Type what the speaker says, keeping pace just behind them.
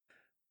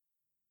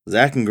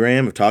Zach and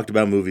Graham have talked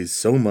about movies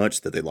so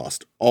much that they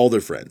lost all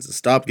their friends and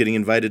stopped getting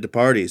invited to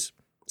parties.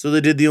 So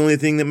they did the only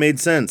thing that made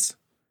sense.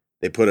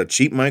 They put a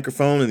cheap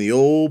microphone in the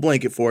old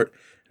blanket fort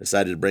and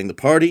decided to bring the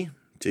party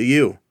to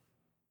you.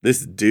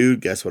 This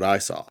dude, guess what I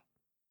saw?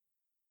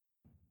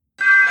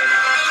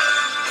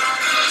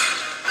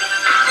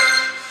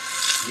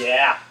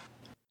 Yeah.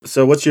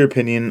 So what's your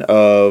opinion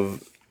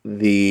of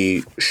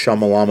the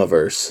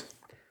Shyamalama-verse?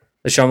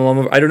 The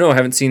Shyamalama. I don't know. I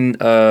haven't seen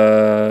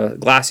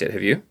Glass yet.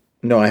 Have you?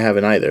 No, I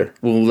haven't either.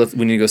 Well,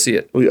 we need to go see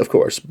it. Of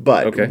course.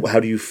 But Okay. how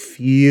do you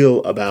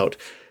feel about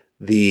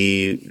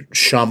the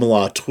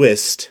Shyamala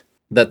twist?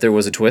 That there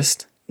was a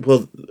twist.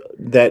 Well,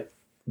 that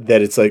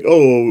it's like,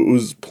 oh, it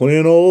was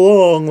planned all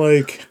along.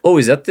 Like, Oh,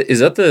 is that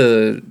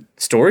the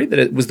story that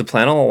it was the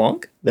plan all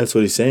along? that's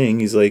what he's saying.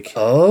 He's like,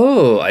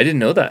 Oh, I didn't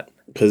know that.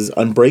 because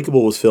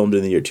Unbreakable was filmed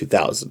in the year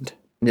 2000,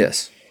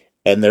 Yes.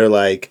 and they're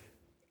like,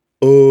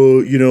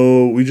 oh,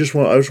 I just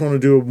want to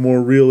do a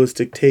more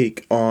realistic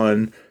take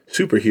on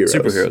superheroes.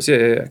 Superheroes.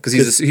 Yeah. Because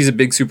he's a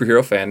big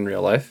superhero fan in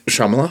real life.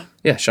 Shyamala,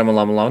 Yeah,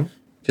 Shyamalama.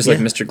 Just like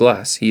Yeah. Mr.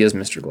 Glass. He is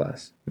Mr.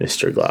 Glass.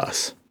 Mr.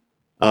 Glass.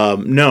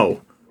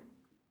 No,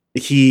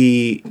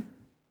 he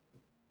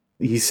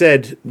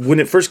said when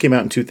it first came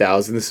out in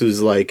 2000, this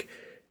was like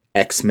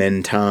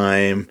X-Men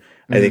time.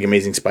 I think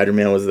Amazing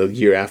Spider-Man was the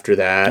year after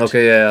that.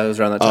 Okay, yeah, it was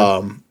around that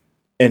time.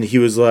 And he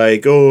was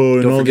like, oh,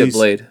 and Don't all forget these...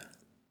 Blade.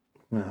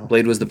 Well,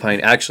 Blade was the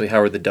pioneer. Actually,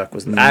 Howard the Duck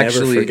was the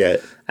never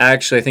forget.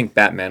 Actually, I think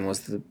Batman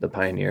was the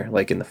pioneer,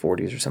 like in the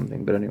 40s or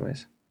something. But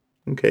anyways.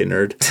 Okay,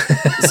 nerd.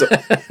 So,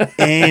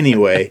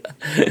 anyway,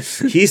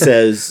 he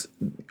says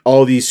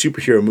all these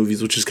superhero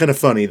movies, which is kind of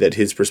funny that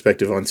his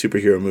perspective on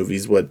superhero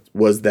movies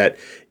was that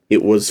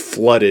it was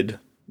flooded,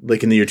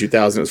 like in the year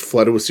 2000, it was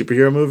flooded with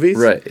superhero movies.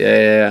 Right,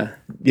 yeah.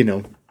 You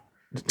know,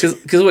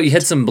 Because what, you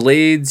had some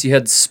Blades, you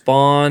had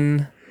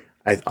Spawn,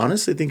 I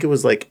honestly think it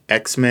was like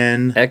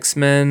X-Men.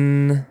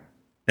 X-Men.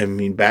 I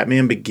mean,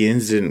 Batman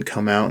Begins didn't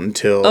come out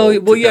until Oh,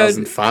 well, yeah.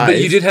 2005. But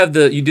you did have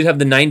the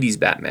 90s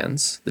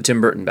Batmans, the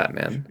Tim Burton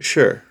Batman.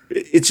 Sure.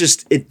 It's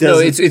just, it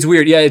No, doesn't... it's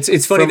weird. Yeah, it's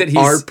funny From that he's...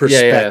 our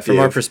perspective, from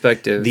our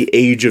perspective. the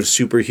age of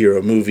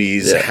superhero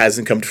movies Yeah.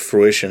 hasn't come to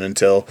fruition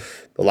until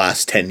the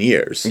last 10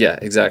 years. Yeah,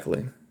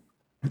 exactly.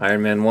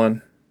 Iron Man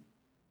 1.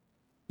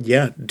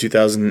 Yeah,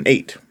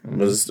 2008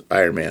 was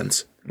Iron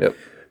Man's. Yep.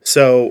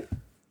 So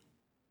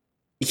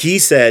he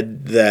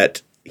said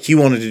that he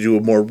wanted to do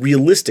a more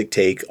realistic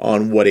take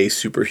on what a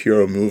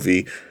superhero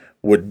movie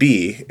would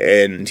be.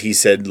 And he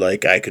said,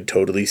 like, I could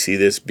totally see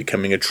this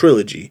becoming a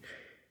trilogy.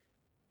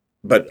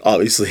 But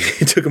obviously,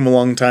 it took him a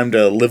long time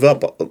to live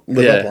up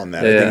on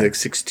that. I think like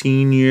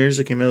 16 years.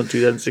 It came out in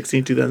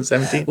 2016,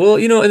 2017. Well,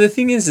 and the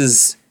thing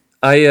is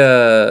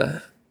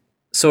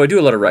so I do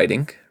a lot of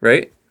writing,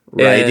 right?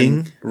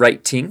 Writing?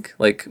 Writing,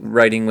 like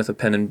writing with a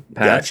pen and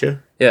pad.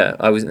 Gotcha. Yeah,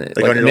 I was Like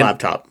on your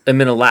laptop.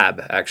 I'm in a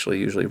lab, actually,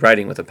 usually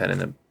writing with a pen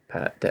and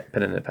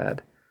a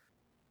pad.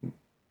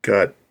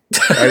 God.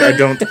 I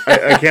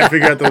can't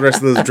figure out the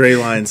rest of those Dre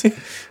lines.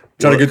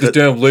 Trying to get this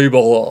damn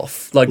label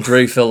off, like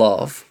Dre fell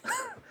off.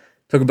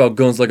 Talk about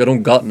guns like I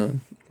don't got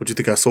none. What you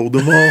think I sold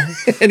them all?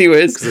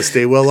 Anyways, Because I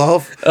stay well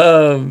off.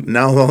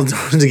 Now all I'm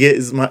trying to get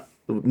is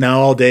now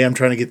all day I'm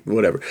trying to get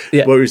whatever.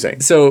 Yeah. What were you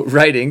saying? So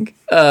writing,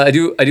 I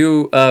do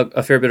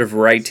a fair bit of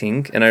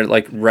writing, and I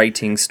like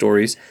writing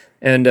stories,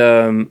 and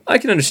I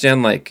can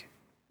understand like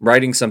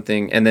writing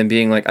something and then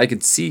being like, I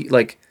could see,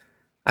 like,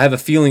 I have a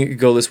feeling it could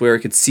go this way, or I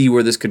could see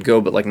where this could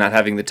go, but like not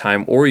having the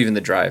time or even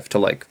the drive to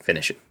like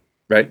finish it,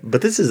 right?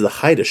 But this is the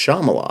height of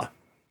Shyamala.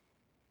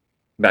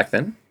 Back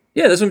then.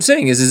 Yeah, that's what I'm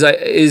saying. Is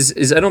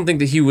I don't think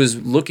that he was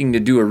looking to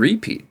do a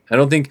repeat. I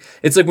don't think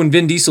it's like when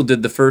Vin Diesel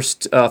did the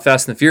first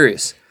Fast and the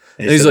Furious.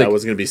 And he's he said like, that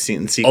was going to be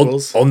seen in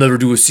sequels. I'll never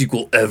do a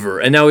sequel ever.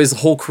 And now his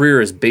whole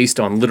career is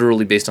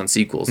literally based on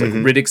sequels, like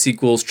Riddick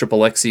sequels,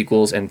 Triple X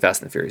sequels, and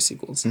Fast and the Furious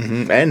sequels,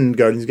 And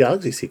Guardians of the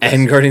Galaxy sequels.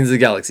 and Guardians of the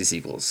Galaxy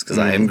sequels, because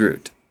I am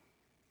Groot.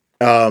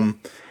 Yeah,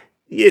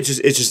 it's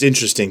just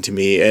interesting to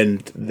me, and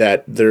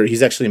that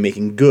he's actually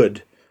making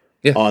good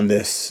Yeah. on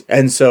this.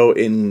 And so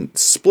in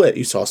Split,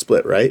 you saw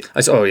Split, right?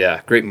 Oh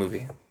yeah, great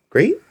movie.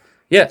 Great.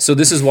 Yeah, so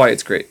this is why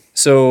it's great.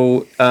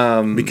 So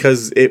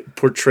Because it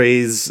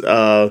portrays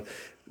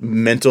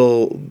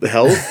mental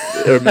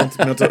health or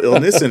mental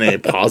illness in a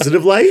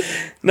positive light.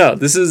 no,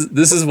 this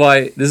is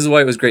why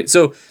it was great.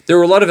 So there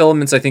were a lot of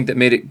elements I think that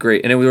made it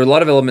great, and there were a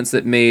lot of elements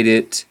that made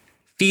it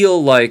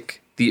feel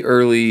like the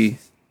early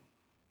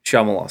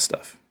Shyamalan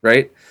stuff,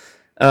 right?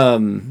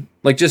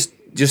 Like just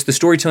the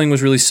storytelling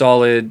was really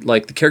solid,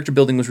 like the character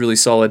building was really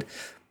solid.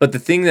 But the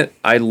thing that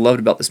I loved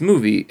about this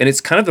movie, and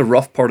it's kind of the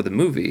rough part of the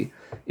movie,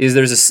 is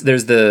there's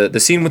the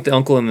scene with the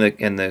uncle and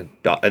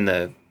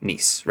the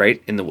niece,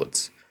 right, in the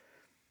woods.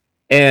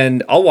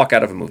 And I'll walk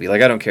out of a movie.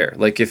 Like, I don't care.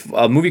 Like, if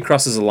a movie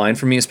crosses a line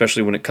for me,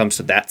 especially when it comes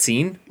to that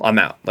scene, I'm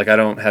out. Like, I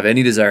don't have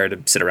any desire to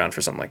sit around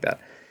for something like that.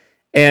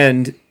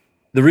 And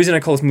the reason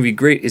I call this movie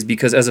great is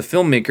because as a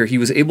filmmaker, he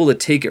was able to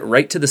take it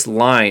right to this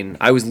line.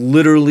 I was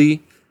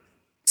literally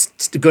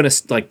gonna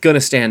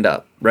stand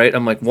up, right?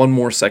 I'm like, one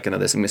more second of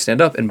this, I'm gonna stand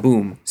up, and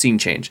boom, scene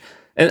change.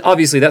 And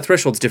obviously that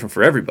threshold's different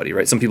for everybody,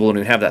 right? Some people don't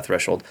even have that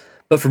threshold.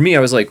 But for me, I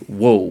was like,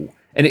 whoa.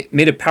 And it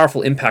made a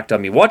powerful impact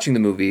on me watching the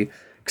movie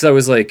because I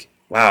was like,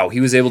 wow, he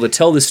was able to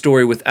tell this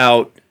story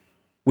without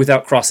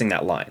crossing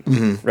that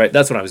line, right?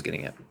 That's what I was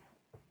getting at.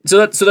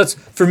 So that's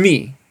for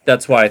me.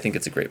 That's why I think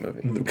it's a great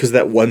movie. Because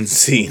that one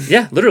scene.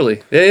 Yeah,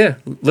 literally. Yeah,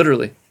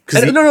 literally.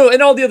 And, no,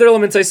 and all the other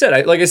elements I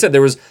said. Like I said,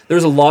 there was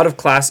a lot of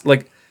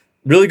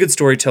really good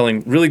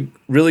storytelling, really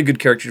really good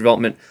character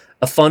development,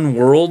 a fun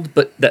world,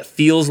 but that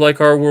feels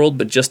like our world,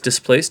 but just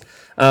displaced.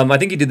 I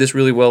think he did this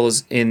really well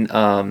as in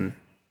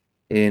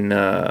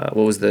what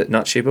was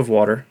not Shape of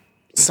Water,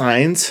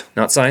 Signs.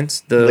 not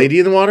Signs, the Lady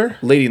in the Water.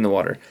 Lady in the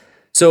Water.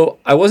 So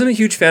I wasn't a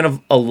huge fan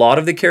of a lot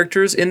of the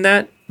characters in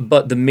that,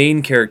 but the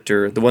main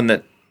character, the one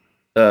that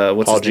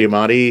what's Paul his name?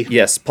 Giamatti.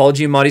 Yes, Paul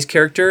Giamatti's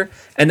character,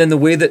 and then the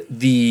way that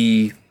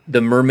the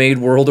mermaid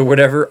world or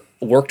whatever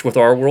worked with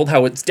our world,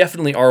 how it's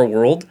definitely our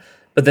world,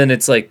 but then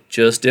it's like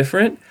just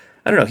different.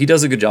 I don't know. He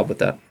does a good job with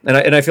that,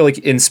 and I feel like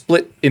in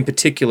Split in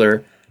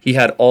particular, he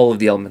had all of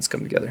the elements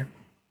come together.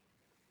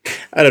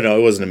 I don't know.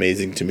 It wasn't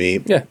amazing to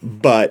me. Yeah,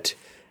 but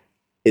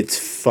it's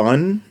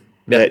fun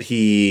that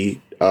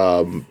he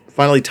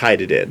finally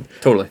tied it in.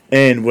 Totally.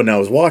 And when I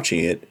was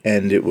watching it,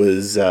 and it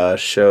was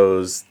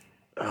shows,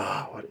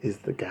 what is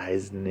the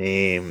guy's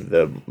name?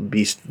 The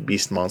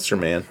Beast Monster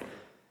Man.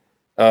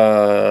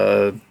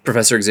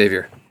 Professor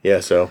Xavier.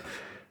 Yeah. So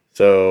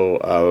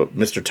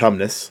Mr.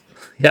 Tumnus.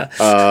 Yeah.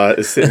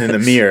 Is sitting in the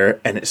mirror,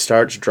 and it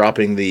starts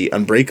dropping the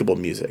Unbreakable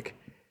music.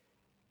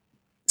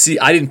 See,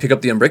 I didn't pick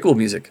up the Unbreakable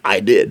music. I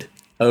did.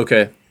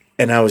 Okay.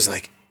 And I was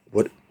like,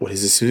 what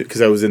is this?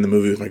 Because I was in the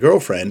movie with my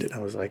girlfriend, and I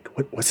was like,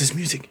 what's this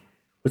music?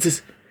 What's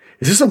this?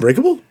 Is this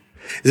Unbreakable?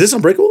 Is this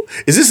Unbreakable?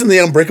 Is this in the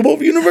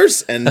Unbreakable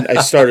universe? And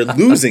I started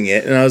losing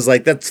it, and I was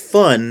like, that's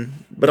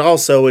fun, but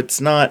also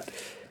it's not,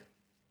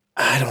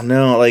 I don't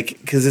know, like,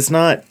 because it's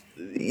not,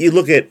 you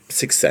look at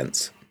Sixth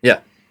Sense.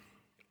 Yeah.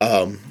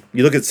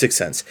 You look at Sixth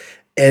Sense,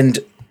 and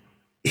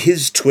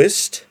his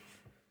twist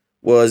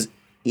was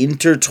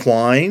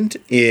intertwined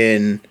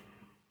in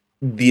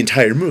the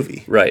entire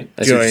movie. Right.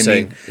 I see what you're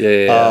saying.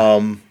 Yeah.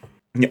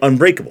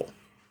 Unbreakable.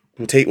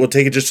 We'll take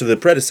it just to the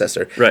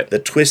predecessor. Right. The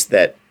twist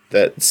that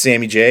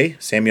Samuel. Yeah.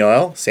 Sammy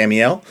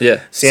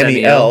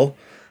L.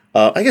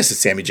 I guess it's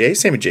Sammy J.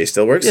 Sammy J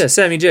still works. Yeah,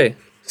 Sammy J.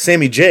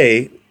 Sammy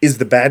J is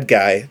the bad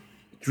guy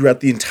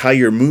throughout the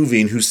entire movie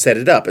and who set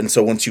it up. And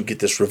so once you get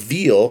this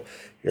reveal,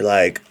 you're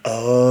like,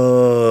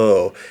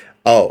 oh,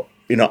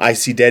 I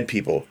see dead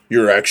people.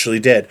 You're actually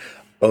dead.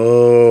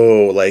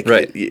 Oh, like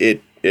right.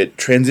 It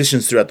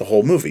transitions throughout the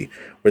whole movie.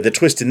 Where the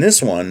twist in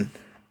this one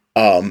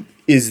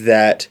is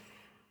that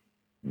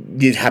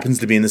it happens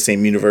to be in the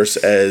same universe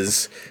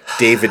as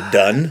David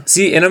Dunn.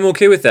 See, and I'm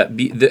okay with that.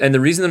 And the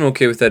reason I'm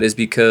okay with that is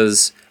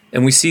because,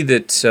 and we see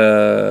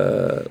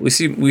that we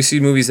see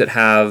movies that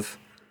have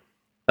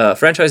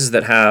franchises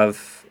that have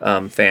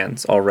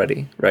fans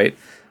already, right?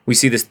 We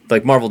see this,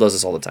 like Marvel does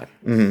this all the time,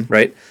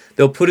 right?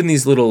 They'll put in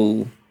these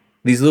little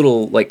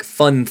like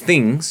fun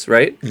things,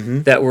 right?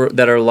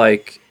 That are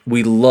like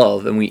we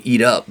love and we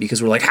eat up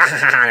because we're like, ha ha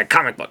ha,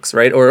 comic books,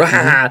 right? Or ha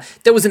ha,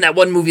 that was in that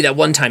one movie that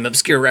one time,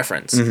 obscure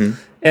reference.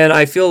 And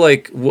I feel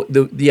like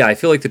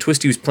the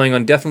twist he was playing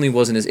on definitely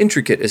wasn't as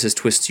intricate as his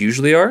twists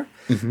usually are.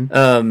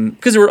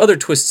 Because there were other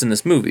twists in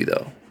this movie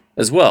though,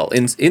 as well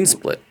in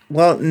Split.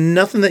 Well,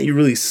 nothing that you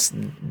really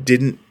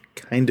didn't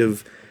kind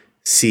of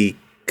see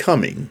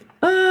coming.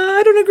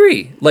 I don't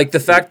agree. Like the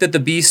fact that the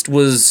Beast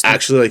was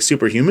actually like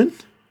superhuman.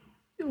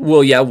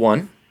 Well, yeah,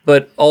 one,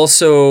 but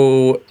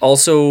also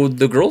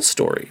the girl's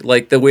story,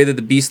 like the way that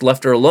the Beast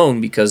left her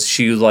alone because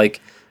she was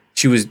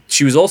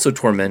also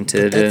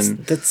tormented,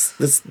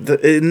 that's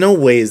in no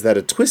way is that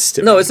a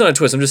twist. No, it's not a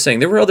twist. I'm just saying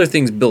there were other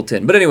things built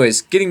in. But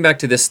anyways, getting back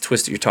to this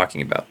twist that you're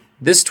talking about,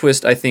 this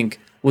twist I think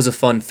was a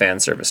fun fan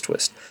service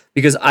twist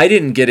because I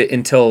didn't get it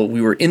until we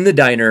were in the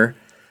diner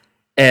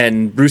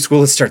and Bruce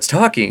Willis starts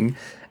talking,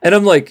 and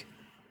I'm like,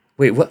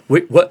 wait, what?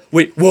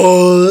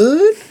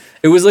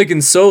 It was like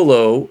in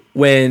Solo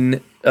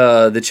when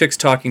the chick's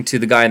talking to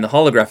the guy in the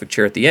holographic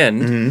chair at the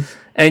end,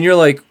 and you're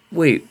like,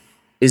 wait,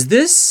 is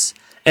this?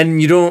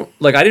 And you don't,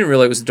 like, I didn't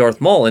realize it was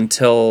Darth Maul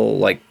until,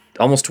 like,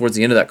 almost towards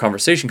the end of that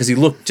conversation, because he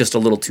looked just a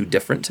little too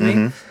different to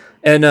me.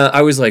 And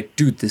I was like,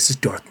 dude, this is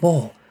Darth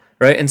Maul,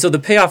 right? And so the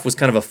payoff was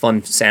kind of a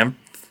fun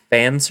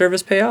fan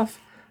service payoff,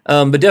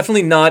 but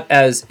definitely not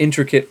as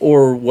intricate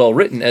or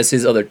well-written as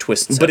his other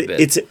twists have been.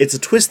 It's a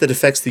twist that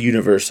affects the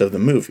universe of the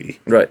movie.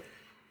 Right.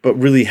 But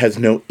really has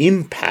no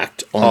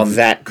impact on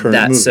that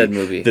current movie. Said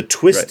movie. The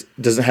twist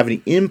doesn't have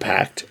any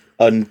impact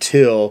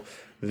until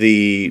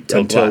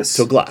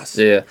Glass.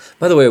 Yeah.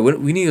 By the way,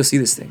 we need to go see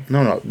this thing.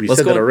 No, we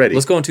said that already.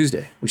 Let's go on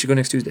Tuesday. We should go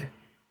next Tuesday.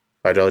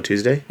 $5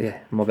 Tuesday? Yeah,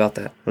 I'm all about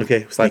that.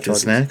 Okay, sneaking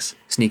snacks?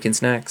 Sneaking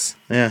snacks.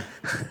 Yeah.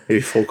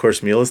 Maybe full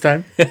course meal this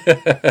time?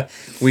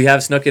 We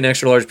have snuck in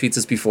extra large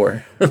pizzas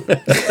before.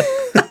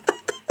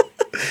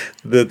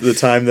 The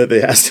time that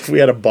they asked if we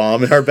had a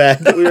bomb in our bag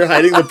that we were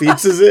hiding the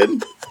pizzas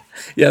in?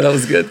 Yeah, that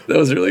was good. That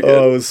was really good.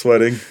 Oh, I was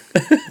sweating.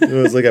 It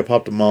was like I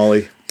popped a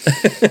Molly.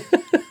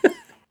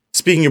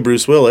 Speaking of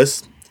Bruce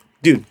Willis,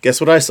 Dude, guess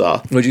what I saw?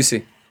 What'd you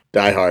see?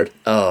 Die Hard.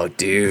 Oh,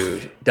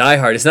 dude. Die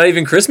Hard. It's not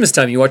even Christmas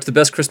time. You watched the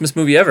best Christmas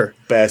movie ever.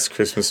 Best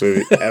Christmas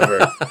movie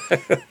ever.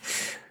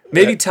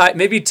 Maybe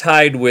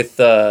tied with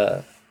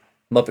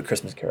Muppet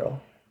Christmas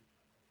Carol.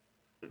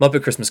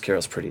 Muppet Christmas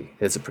Carol's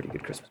it's a pretty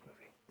good Christmas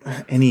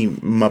movie. Any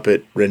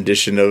Muppet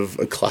rendition of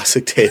A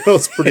Classic Tale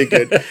is pretty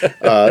good.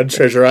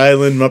 Treasure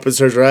Island, Muppet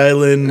Treasure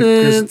Island.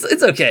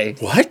 It's okay.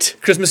 What?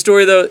 Christmas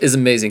Story, though, is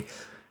amazing.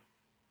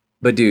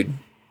 But, dude,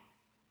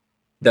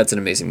 that's an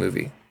amazing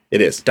movie. It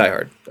is. Die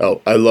Hard.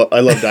 Oh, I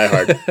love Die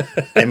Hard.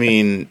 I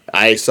mean,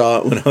 I saw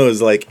it when I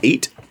was like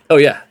 8. Oh,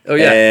 yeah.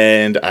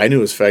 And I knew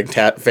it was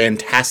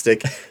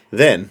fantastic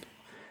then.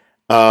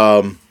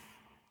 When's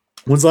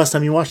the last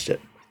time you watched it?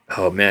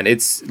 Oh, man.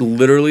 It's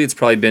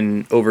probably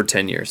been over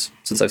 10 years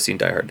since I've seen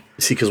Die Hard.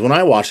 See, because when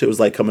I watched it, it was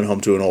like coming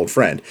home to an old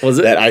friend. Was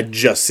it? That I'd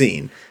just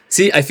seen.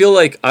 See, I feel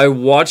like I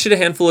watched it a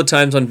handful of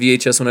times on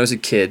VHS when I was a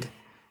kid.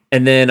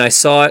 And then I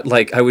saw it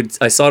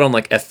I saw it on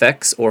like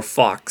FX or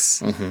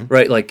Fox,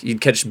 right? Like you'd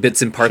catch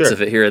bits and parts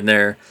of it here and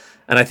there.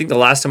 And I think the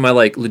last time I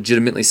like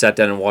legitimately sat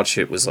down and watched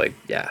it was like,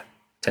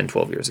 10,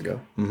 12 years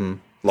ago. Mm-hmm.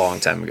 Long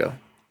time ago.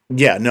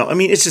 Yeah, no, I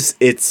mean, it's just,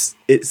 it's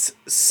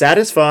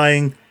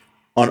satisfying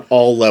on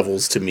all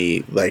levels to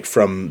me, like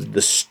from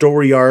the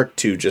story arc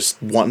to just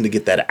wanting to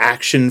get that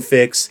action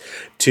fix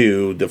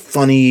to the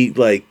funny,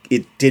 like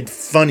it did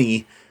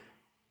funny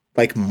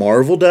like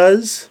Marvel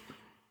does,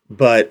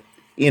 but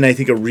in I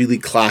think a really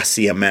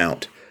classy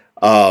amount.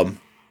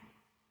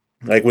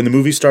 Like when the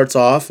movie starts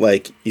off,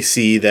 like you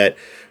see that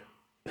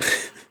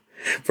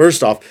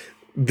first off,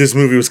 this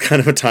movie was kind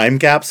of a time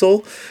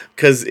capsule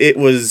because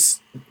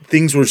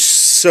things were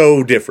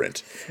so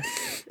different.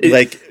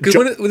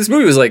 Because this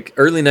movie was like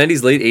early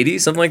 90s, late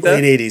 80s, something like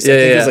that? Late 80s. I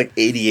think it was like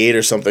 88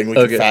 or something. We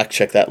can fact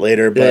check that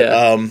later.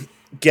 But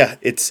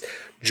it's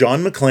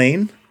John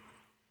McClane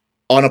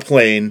on a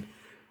plane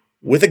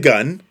with a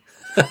gun.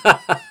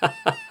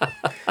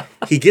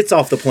 He gets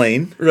off the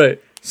plane. Right.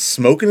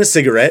 Smoking a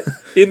cigarette.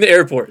 In the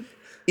airport.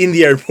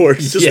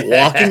 Just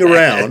walking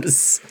around.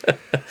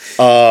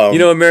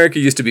 America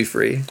used to be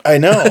free. I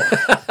know.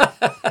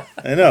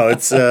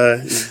 It's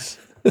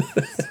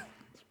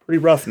pretty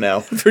rough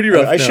now.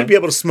 I should be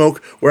able to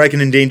smoke where I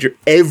can endanger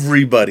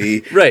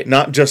everybody, right?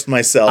 Not just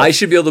myself. I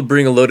should be able to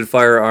bring a loaded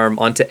firearm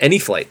onto any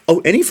flight.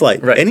 Oh, any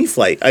flight, right? Any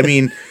flight. I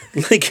mean,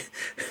 like,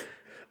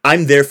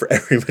 I'm there for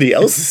everybody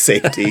else's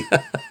safety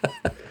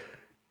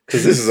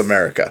because this is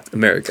America.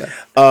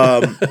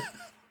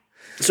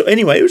 So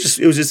anyway, it was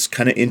just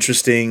kind of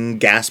interesting.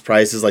 Gas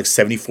prices like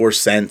 74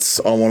 cents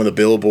on one of the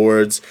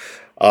billboards.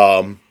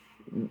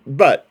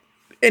 But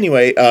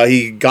anyway,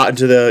 he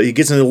gets into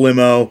the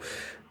limo.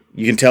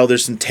 You can tell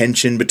there's some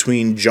tension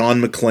between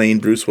John McClane,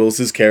 Bruce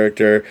Willis's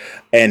character,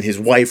 and his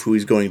wife, who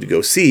he's going to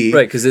go see.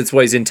 Right, because it's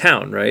why he's in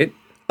town, right?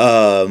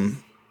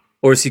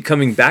 Or is he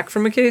coming back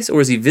from a case, or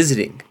is he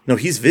visiting? No,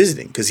 he's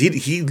visiting because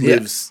he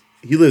lives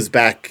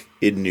back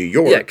in New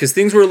York. Yeah, because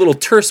things were a little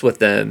terse with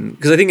them.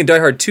 Because I think in Die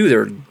Hard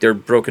 2, they're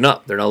broken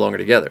up. They're no longer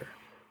together.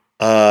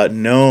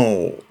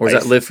 No. Or is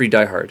that Live Free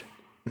Die Hard?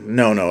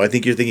 No. I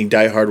think you're thinking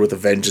Die Hard with a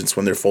Vengeance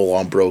when they're full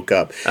on broke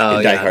up. Oh,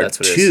 in Die Hard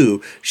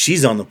 2,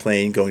 she's on the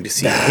plane going to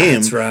see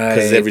him. That's right.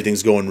 Because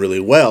everything's going really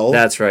well.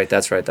 That's right.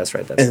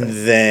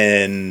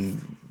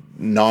 Then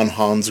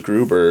non-Hans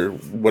Gruber,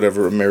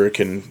 whatever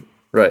American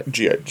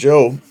G.I.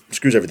 Joe,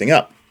 screws everything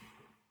up.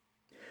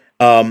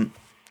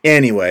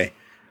 Anyway,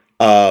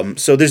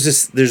 so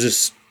there's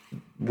this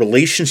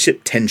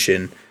relationship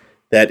tension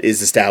that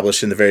is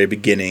established in the very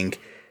beginning.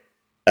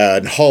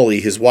 And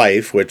Holly, his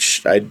wife,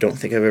 which I don't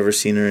think I've ever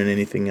seen her in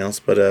anything else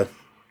but a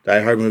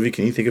Die Hard movie.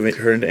 Can you think of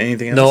her in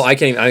anything else? No, I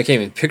can't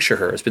even picture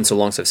her. It's been so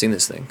long since I've seen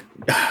this thing.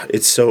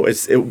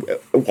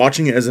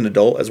 Watching it as an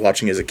adult, as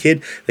watching it as a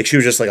kid, like she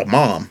was just like a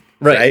mom,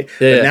 right?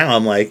 Yeah, but now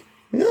I'm like,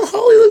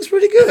 Holly looks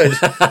pretty good.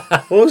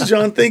 What was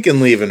John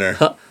thinking leaving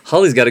her?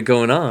 Holly's got it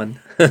going on.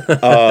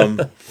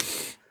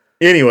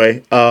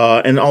 Anyway,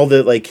 and all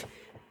the like,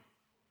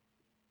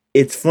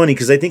 it's funny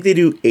because I think they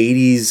do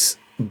 80s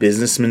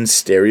businessman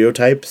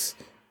stereotypes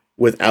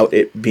without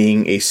it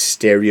being a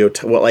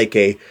stereotype, like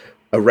a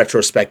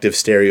retrospective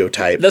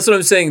stereotype. That's what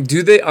I'm saying.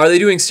 Are they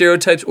doing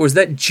stereotypes, or is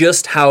that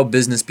just how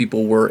business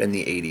people were in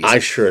the 80s? I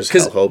sure as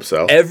hell hope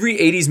so. Every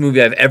 80s movie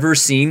I've ever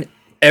seen,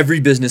 every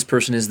business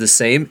person is the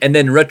same, and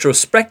then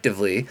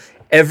retrospectively,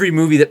 every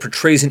movie that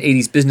portrays an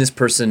 80s business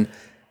person,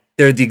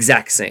 they're the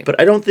exact same. But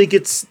I don't think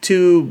it's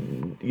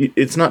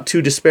not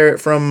too disparate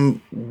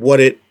from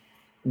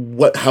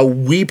how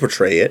we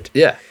portray it.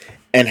 Yeah.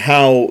 And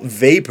how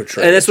they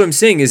portray it. And that's what I'm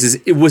saying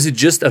was it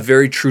just a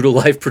very true to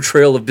life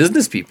portrayal of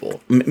business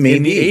people maybe,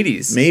 in the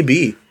 80s?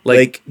 Maybe.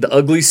 Like the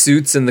ugly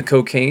suits and the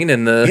cocaine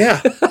and the...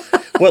 Yeah.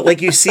 Well,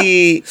 like you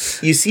see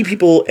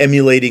people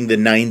emulating the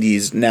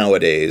 90s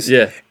nowadays.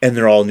 Yeah. And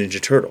they're all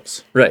Ninja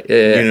Turtles. Right.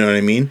 Yeah. You know what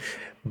I mean?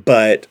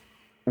 But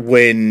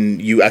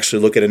when you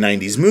actually look at a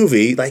 90s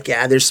movie, like,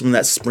 there's some of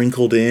that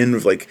sprinkled in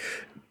with like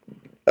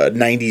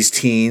 90s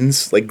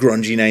teens, like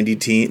grungy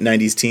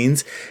 90s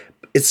teens.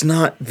 It's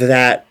not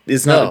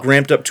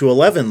ramped up to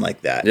 11 like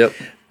that. Yep.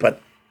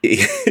 But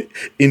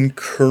in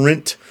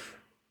current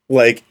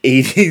like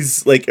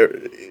 80s, like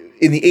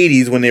in the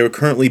 80s when they were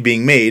currently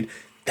being made,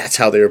 that's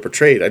how they were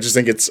portrayed. I just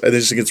think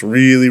it's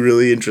really,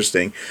 really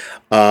interesting.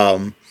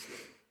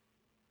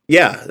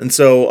 Yeah, and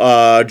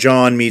so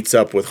John meets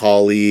up with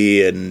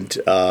Holly, and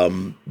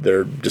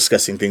they're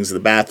discussing things in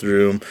the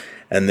bathroom,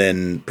 and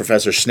then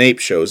Professor Snape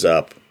shows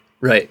up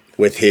Right.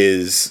 with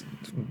his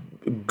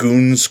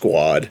goon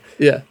squad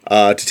Yeah.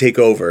 to take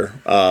over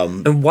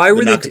And why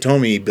were the they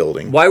Nakatomi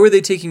building. why were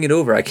they taking it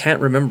over? I can't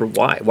remember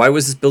why. Why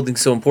was this building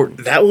so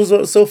important? That was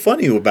what was so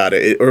funny about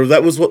it, or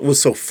that was what was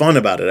so fun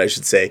about it, I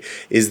should say,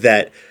 is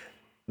that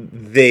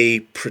they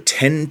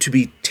pretend to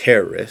be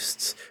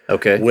terrorists.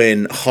 Okay.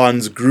 When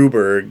Hans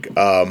Gruberg,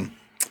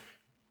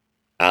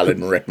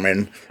 Alan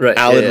Rickman, Right,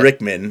 Alan yeah.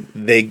 Rickman,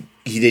 they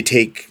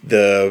take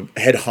the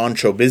head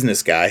honcho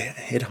business guy.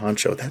 Head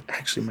honcho, that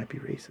actually might be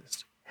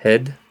racist.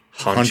 Head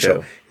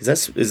honcho.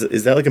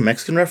 Is that like a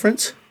Mexican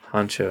reference?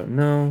 Honcho.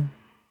 No.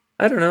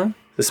 I don't know.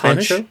 The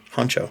Spanish Honcho?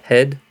 honcho.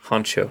 Head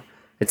honcho.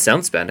 It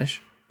sounds Spanish.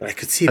 But I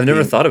could see. I've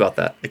never thought about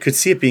that. I could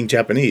see it being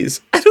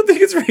Japanese. I don't think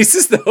it's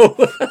racist though.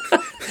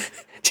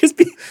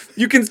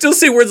 You can still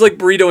say words like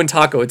burrito and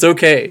taco. It's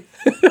okay.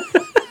 Okay,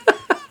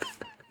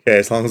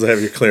 as long as I have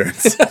your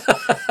clearance.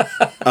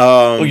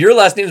 Well, your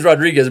last name's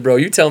Rodriguez, bro.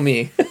 You tell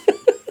me.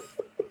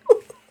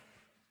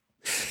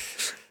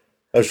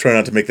 I was trying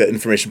not to make that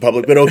information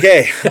public, but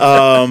okay.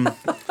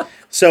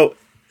 So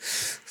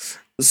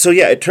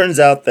yeah, it turns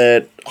out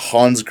that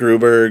Hans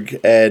Gruberg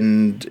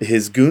and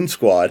his goon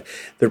squad,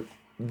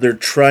 they're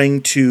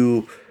trying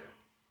to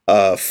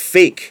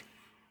fake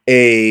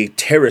a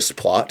terrorist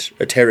plot,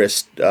 a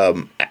terrorist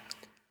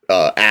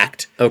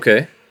act,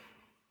 Okay.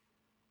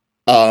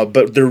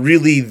 but they're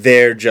really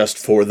there just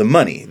for the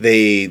money.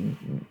 The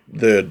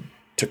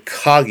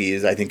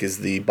Takagi I think is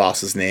the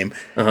boss's name.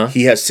 Uh-huh.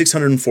 He has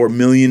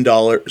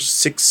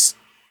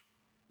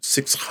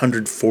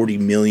 $640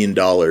 million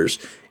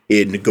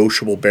in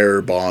negotiable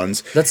bearer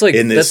bonds. That's like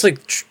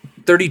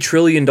 $30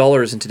 trillion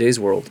in today's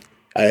world.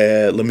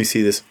 Let me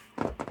see this.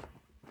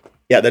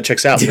 Yeah, that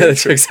checks out. Yeah, that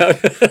checks out.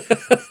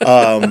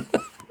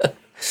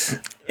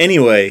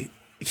 Anyway,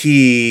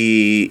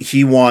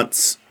 he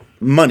wants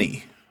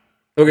money.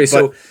 Okay,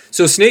 so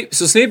Snape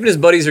and his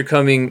buddies are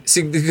coming.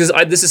 See, because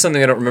this is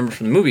something I don't remember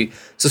from the movie.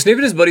 So Snape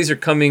and his buddies are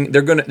coming.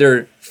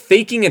 They're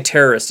faking a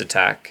terrorist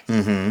attack,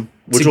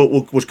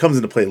 Which comes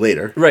into play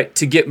later. right,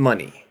 to get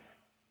money.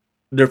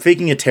 They're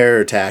faking a terror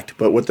attack,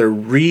 but what their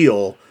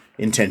real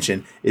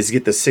intention is to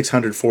get the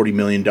 $640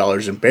 million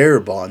in bearer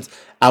bonds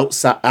out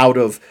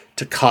of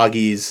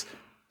Takagi's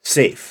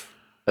safe.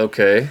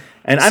 Okay,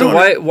 And I so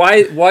don't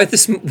why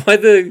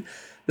the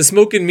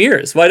smoke and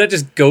mirrors? Why not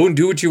just go and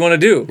do what you want to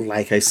do?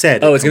 like I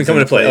said. Oh, it's gonna come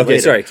into play. Okay,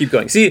 later. sorry, keep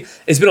going. See,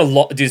 it's been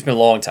it's been a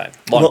long time,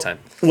 time.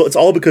 Well, it's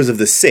all because of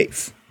the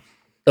safe.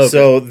 Okay.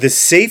 So the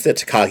safe that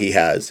Takagi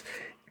has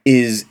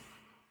is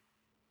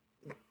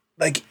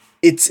like,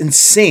 it's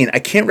insane. I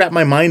can't wrap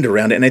my mind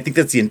around it, and I think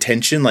that's the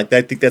intention. Like,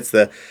 I think that's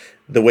the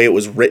way it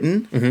was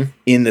written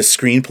in the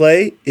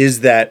screenplay,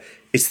 is that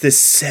it's this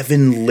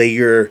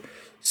 7-layer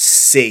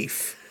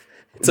safe.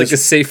 It's like a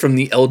safe from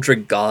the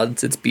Eldritch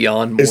gods. It's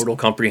beyond mortal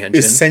comprehension.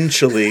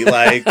 Essentially,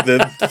 like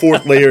the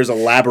 4th layer is a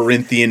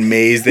labyrinthian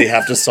maze they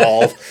have to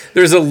solve.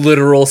 There's a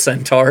literal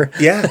centaur.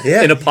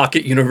 Yeah. In a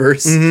pocket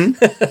universe.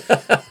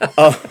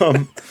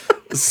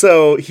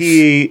 So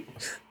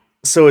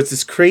it's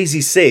this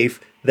crazy safe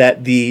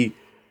that the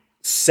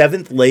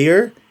 7th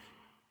layer,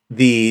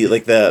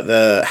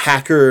 the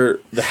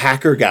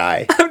hacker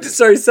guy, I'm just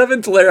sorry,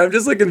 7th layer. I'm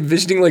just like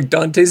envisioning like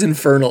Dante's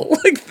Infernal,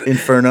 like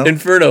Inferno,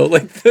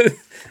 like the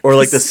or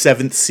like the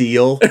 7th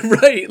seal.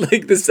 right,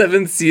 like the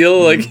 7th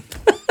seal, like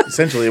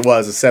Essentially, it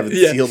was a 7th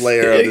sealed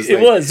layer of this it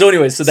thing. was. So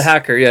anyways, so the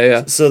hacker,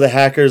 yeah. So the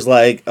hacker's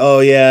like, oh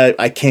yeah,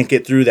 I can't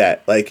get through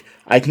that. Like,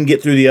 I can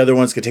get through the other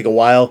ones, could take a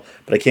while,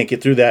 but I can't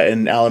get through that.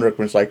 And Alan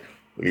Rickman's like,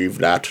 leave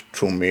that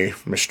to me,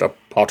 Mr.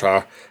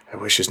 Potter. I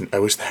wish the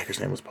hacker's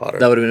name was Potter.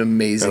 That would have been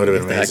amazing. That would have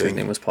if been the hacker's amazing.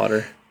 name was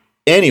Potter.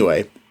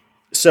 Anyway,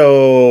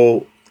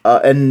 so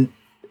and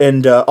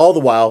all the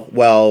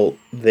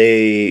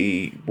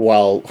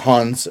while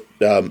Hans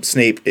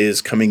Snape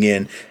is coming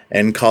in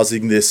and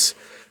causing this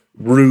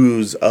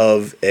ruse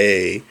of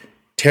a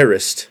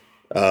terrorist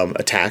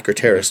attack or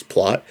terrorist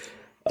plot,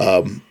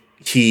 John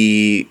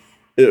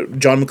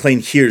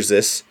McClane hears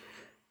this,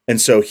 and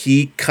so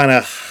he kind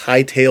of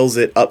hightails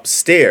it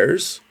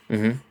upstairs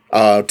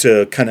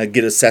to kind of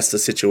assess the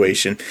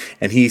situation,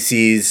 and he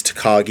sees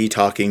Takagi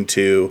talking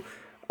to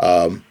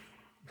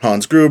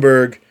Hans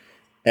Gruberg,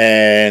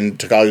 and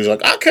Takagi's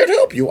like, I can't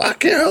help you, I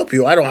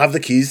don't have the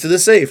keys to the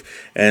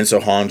safe. And so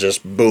Hans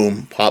just,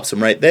 boom, pops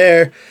him right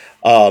there.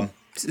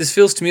 This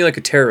feels to me like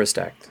a terrorist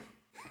act.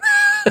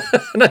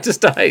 Not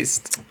just a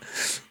heist.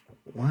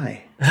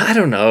 Why? I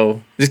don't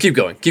know. Just keep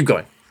going.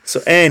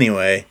 So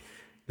anyway,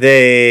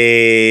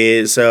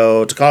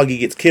 so Takagi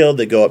gets killed,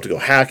 they go up to go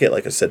hack it,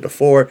 like I said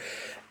before,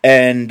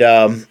 and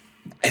then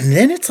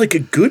it's like a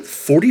good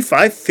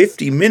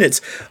 45-50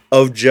 minutes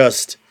of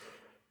just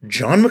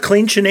John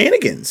McClane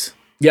shenanigans.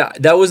 Yeah,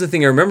 that was the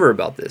thing I remember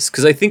about this,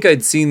 because I think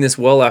I'd seen this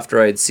well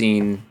after I'd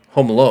seen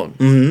Home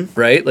Alone,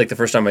 right? Like the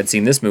first time I'd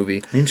seen this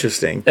movie.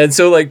 Interesting. And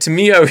so, like, to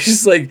me, I was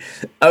just like,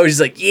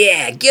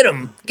 yeah, get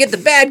them, get the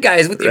bad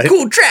guys with your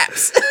cool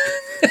traps.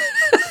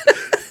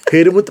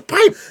 Hit him with the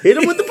pipe. Hit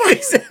him with the pipe.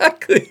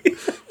 Exactly.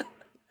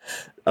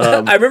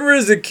 I remember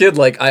as a kid,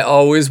 like, I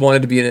always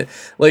wanted to be in it.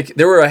 Like,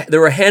 there were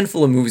a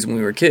handful of movies when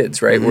we were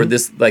kids, right, where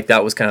this, like,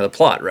 that was kind of the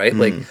plot, right?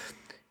 Like,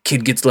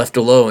 kid gets left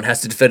alone,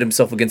 has to defend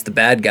himself against the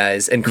bad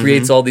guys, and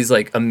creates all these,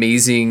 like,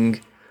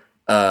 amazing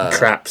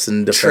traps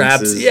and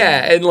defenses.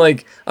 Yeah, and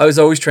like I was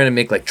always trying to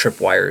make like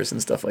tripwires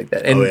and stuff like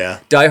that. And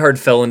Die Hard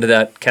fell into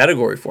that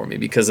category for me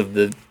because of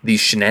these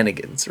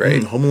shenanigans,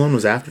 right? Home Alone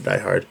was after Die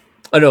Hard.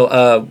 Oh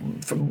no,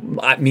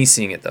 me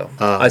seeing it though.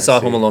 I saw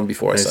Home Alone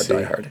before I saw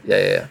Die Hard.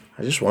 Yeah.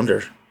 I just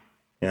wonder,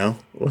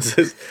 was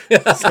this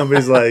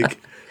somebody's like,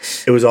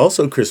 it was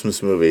also a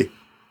Christmas movie.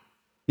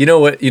 You know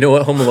what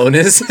Home Alone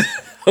is?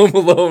 Home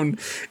Alone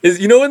is,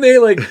 when they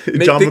like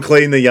make John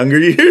McClane in the younger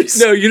years?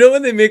 No,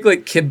 when they make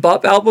like Kid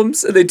Bop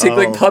albums and they take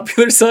like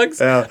popular songs?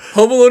 Yeah.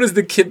 Home Alone is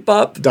the Kid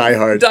Bop. Die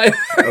Hard. I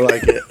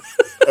like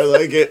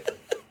it.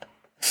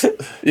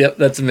 Yep,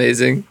 that's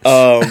amazing.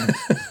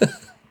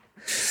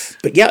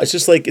 But yeah, it's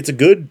just like, it's a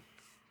good,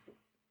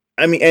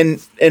 I mean,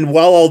 and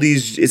while all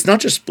these, it's not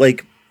just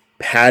like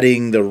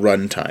padding the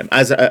runtime,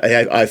 as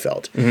I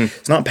felt.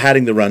 It's not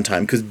padding the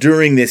runtime, because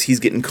during this, he's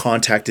getting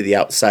contact to the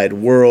outside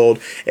world,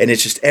 and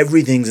it's just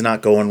everything's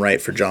not going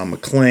right for John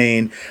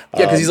McClane.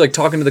 Yeah, because he's like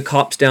talking to the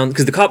cops down,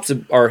 because the cops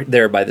are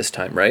there by this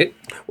time, right?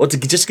 Well, to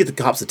just get the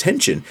cops'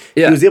 attention,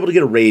 he was able to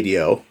get a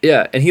radio.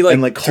 Yeah, and he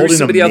like called threw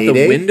somebody out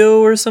the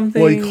window or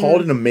something. Well, he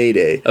called in a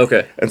mayday.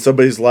 Okay. And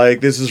somebody's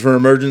like, "This is for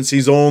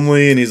emergencies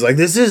only," and he's like,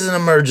 "This is an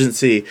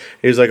emergency."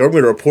 He's like, "I'm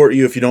going to report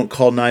you if you don't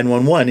call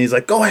 911." He's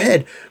like, "Go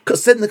ahead,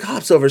 send the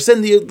cops over,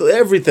 send the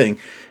everything."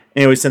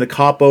 Anyway, send a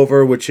cop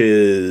over, which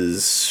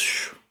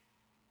is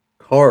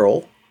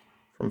Carl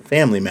from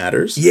Family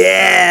Matters.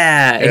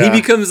 Yeah, and he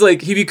becomes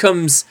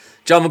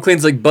John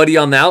McClane's like buddy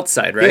on the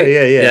outside, right?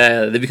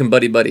 Yeah. They become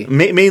buddy.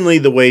 Mainly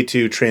the way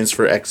to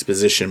transfer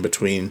exposition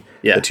between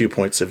the 2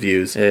 points of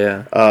views.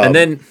 Yeah. And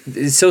then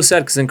it's so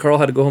sad because then Carl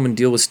had to go home and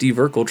deal with Steve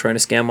Urkel trying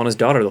to scam on his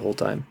daughter the whole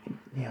time.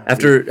 Yeah,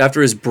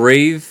 after his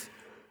brave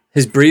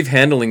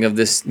handling of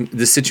this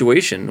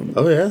situation.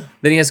 Oh yeah.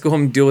 Then he has to go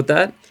home and deal with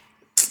that.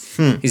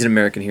 He's an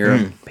American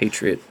hero,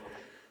 patriot.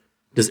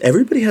 Does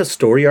everybody have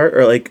story arc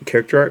or like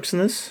character arcs in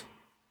this?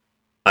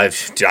 I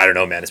don't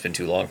know, man. It's been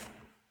too long.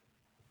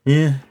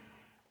 Yeah.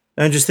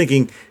 I'm just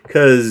thinking,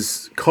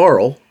 because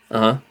Carl,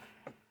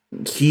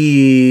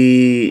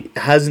 he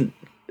hasn't,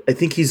 I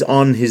think he's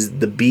on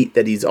the beat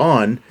that he's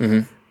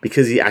on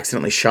because he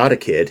accidentally shot a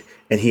kid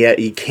and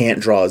he can't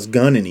draw his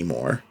gun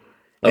anymore.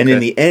 Okay. And in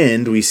the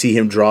end, we see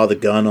him draw the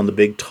gun on the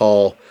big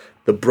tall,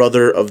 the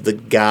brother of the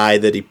guy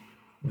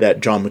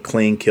that John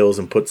McClane kills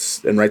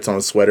and writes on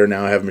a sweater,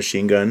 "Now I have a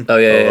machine gun." Oh,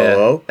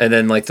 yeah. And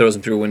then like throws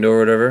him through a window or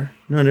whatever.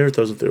 No, he never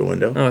throws him through a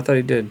window. Oh, I thought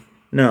he did.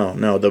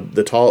 No, the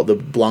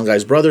blonde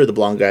guy's brother, the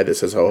blonde guy that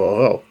says ho ho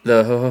ho.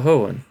 The ho ho ho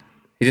one.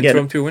 He didn't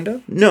throw him through a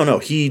window? No,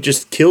 he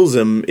just kills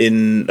him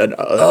in an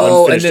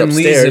unfinished and then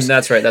upstairs. Leaves him.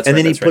 That's right. And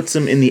then he puts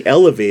him in the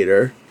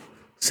elevator,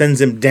 sends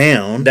him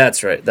down.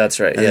 That's right. And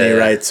then he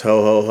writes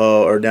ho ho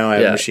ho, or "Now I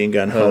have a machine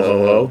gun, ho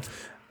ho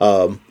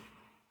ho."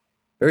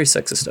 Very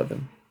sexist of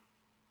him.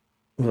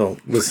 Well,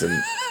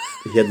 listen,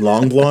 he had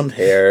long blonde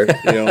hair,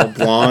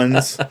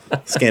 blondes,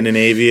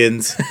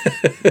 Scandinavians,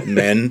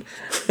 men.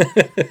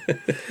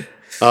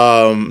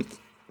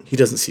 He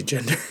doesn't see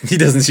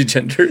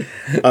gender.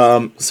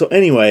 So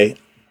anyway,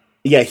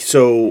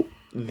 so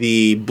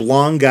the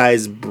blonde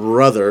guy's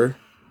brother,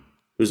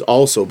 who's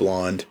also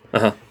blonde,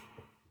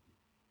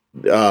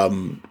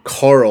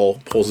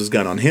 Carl pulls his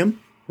gun on him.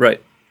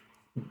 Right.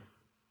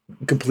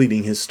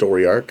 Completing his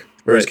story arc,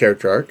 or his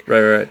character arc.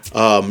 Right.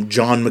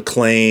 John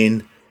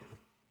McClane,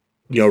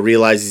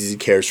 realizes he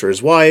cares for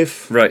his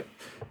wife. Right.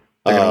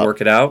 They're going to work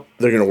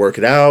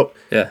it out.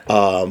 Yeah.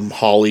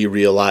 Holly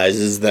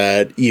realizes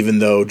that even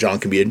though John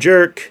can be a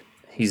jerk,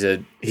 he's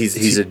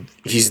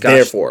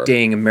there for her.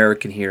 Dang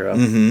American hero.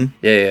 Mm-hmm.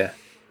 Yeah.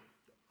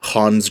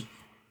 Hans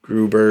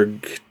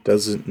Gruberg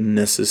doesn't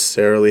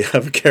necessarily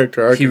have a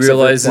character arc. He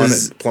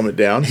realizes plummet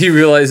down. He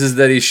realizes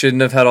that he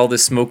shouldn't have had all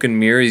this smoke and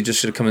mirror. He just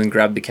should have come and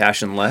grabbed the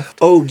cash and left.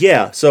 Oh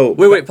yeah. So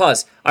wait,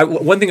 pause.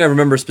 One thing I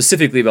remember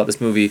specifically about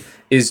this movie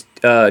is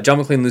John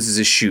McClane loses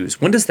his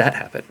shoes. When does that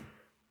happen?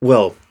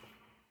 Well,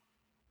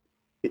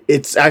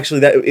 it's actually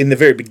that in the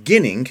very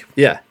beginning.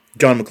 Yeah.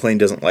 John McClane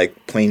doesn't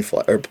like plane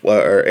flight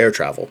or air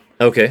travel.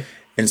 Okay.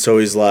 And so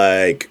he's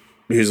like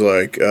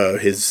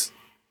his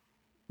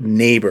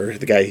neighbor,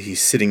 the guy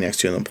he's sitting next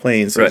to on the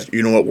plane, says,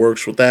 "You know what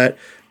works with that?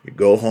 You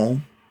go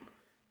home,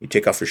 you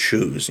take off your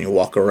shoes, and you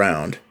walk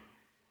around,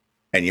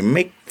 and you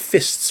make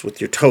fists with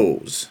your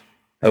toes."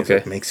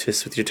 Okay. Makes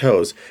fists with your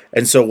toes.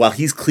 And so while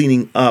he's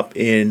cleaning up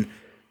in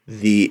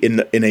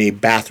in a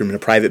bathroom, in a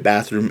private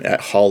bathroom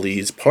at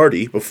Holly's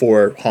party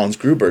before Hans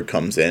Gruber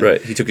comes in.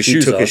 Right. He took his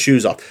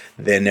shoes off.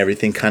 Then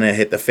everything kind of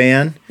hit the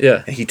fan.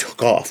 Yeah. And he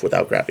took off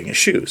without grabbing his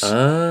shoes.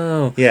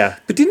 Oh. Yeah.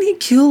 But didn't he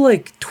kill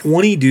like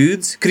 20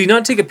 dudes? Could he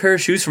not take a pair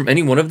of shoes from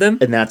any one of them?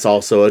 And that's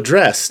also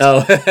addressed. Oh.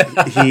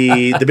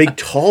 The big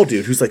tall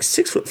dude who's like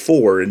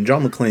 6'4", and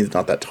John McClane's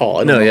not that tall.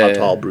 I don't know how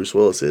tall Bruce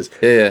Willis is.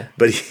 Yeah.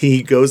 But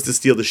he goes to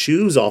steal the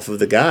shoes off of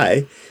the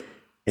guy,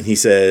 and he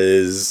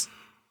says,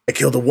 I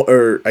killed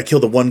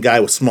the one guy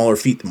with smaller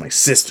feet than my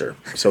sister.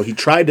 So he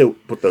tried to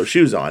put those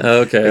shoes on.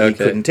 But he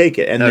couldn't take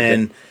it.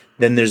 And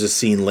then there's a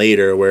scene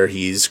later where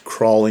he's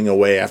crawling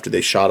away after they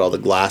shot all the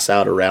glass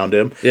out around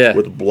him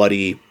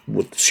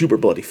with super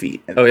bloody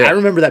feet. And I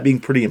remember that being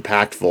pretty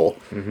impactful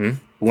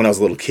when I was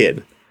a little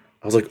kid.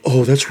 I was like,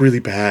 oh, that's really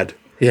bad.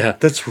 Yeah.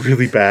 That's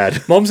really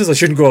bad. Mom says I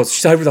shouldn't go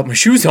outside without my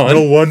shoes on.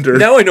 No wonder.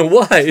 Now I know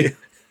why.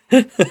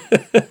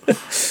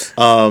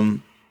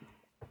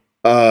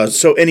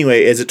 So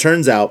anyway, as it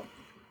turns out,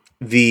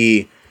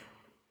 the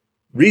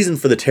reason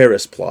for the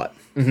terrorist plot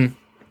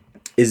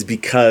is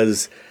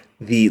because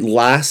the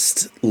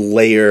last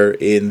layer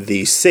in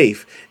the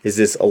safe is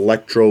this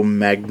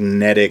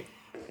electromagnetic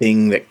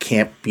thing that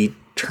can't be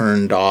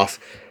turned off.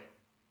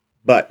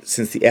 But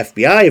since the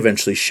FBI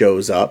eventually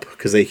shows up,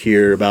 because they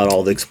hear about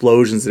all the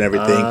explosions and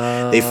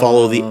everything, they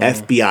follow the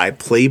FBI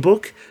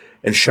playbook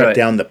and shut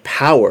down the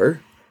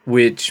power.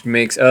 Which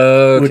makes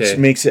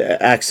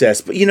it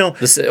access. But,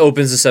 this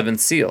opens the seventh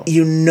seal.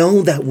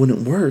 That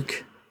wouldn't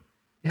work.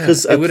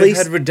 Because it would have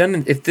had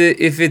redundant.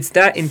 If it's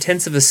that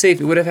intense of a safe,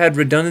 it would have had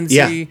redundancy.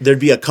 Yeah, there'd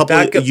be a couple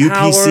of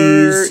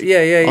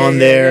UPCs on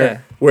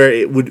there where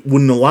it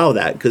wouldn't allow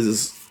that.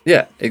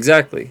 Yeah,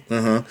 exactly.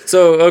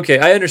 So,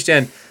 I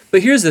understand.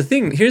 But here's the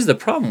thing. Here's the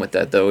problem with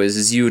that, though,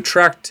 is you've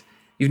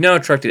now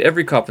attracted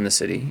every cop in the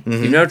city.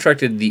 You've now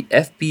attracted the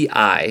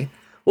FBI.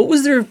 What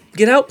was their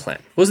get out plan?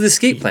 What was the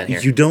escape plan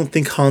here? You don't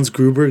think Hans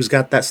Gruber's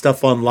got that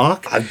stuff on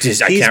lock? I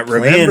can't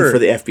remember. He's planned for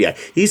the FBI.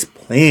 He's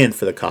planned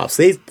for the cops.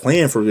 They've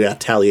planned for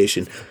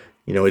retaliation.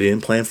 You know what he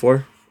didn't plan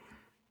for?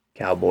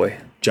 Cowboy.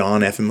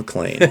 John F.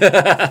 McClane.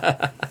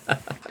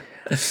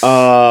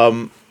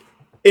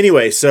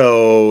 Anyway,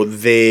 so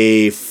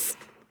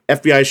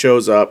FBI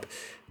shows up.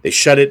 They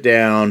shut it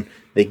down.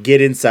 They get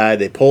inside.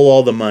 They pull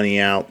all the money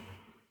out.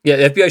 Yeah,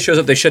 the FBI shows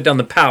up. They shut down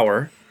the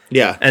power.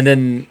 Yeah. And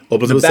then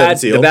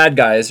the bad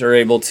guys are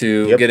able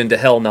to get into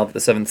hell now that the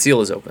seventh seal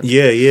is open.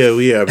 Yeah. I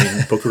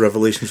mean, Book of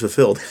Revelation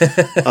fulfilled.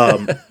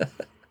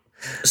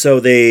 So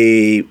what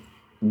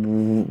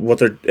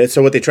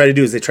they try to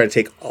do is they try to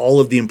take all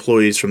of the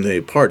employees from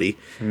the party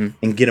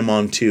and get them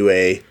onto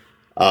a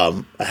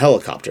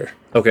helicopter.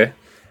 Okay.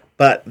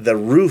 But the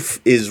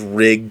roof is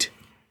rigged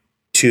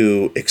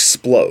to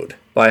explode.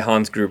 By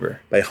Hans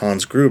Gruber.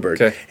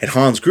 Okay. And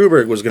Hans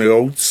Gruber was going to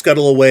go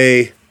scuttle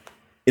away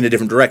in a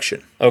different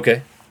direction.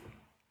 Okay.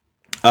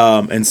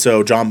 And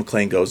so John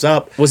McClane goes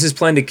up. Was his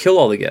plan to kill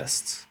all the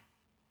guests?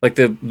 Like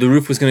the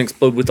roof was going to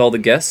explode with all the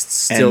guests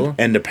still?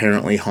 And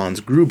apparently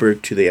Hans Gruber,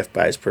 to the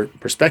FBI's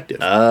perspective.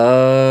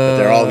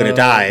 They're all going to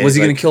die. Was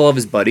he going to kill all of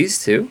his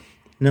buddies too?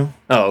 No.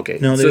 Oh, okay.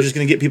 No, they were just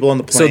going to get people on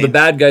the plane. So the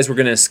bad guys were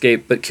going to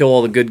escape, but kill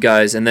all the good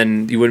guys, and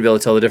then you wouldn't be able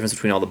to tell the difference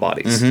between all the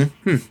bodies.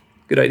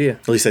 Good idea.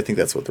 At least I think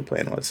that's what their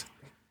plan was.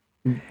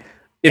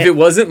 If it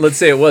wasn't, let's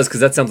say it was,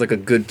 because that sounds like a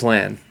good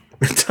plan.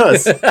 It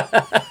does.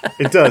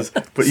 It does.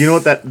 But you know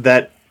what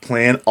that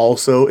plan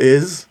also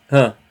is?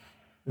 Huh.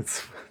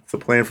 It's the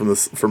plan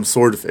from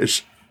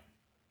Swordfish.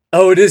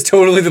 Oh, it is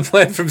totally the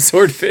plan from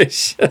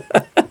Swordfish.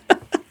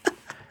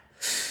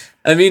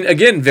 I mean,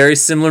 again, very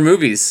similar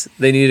movies.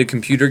 They needed a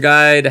computer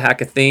guy to hack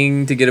a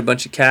thing to get a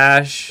bunch of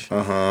cash.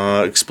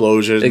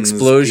 Explosions,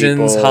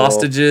 people.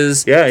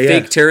 Hostages. Yeah.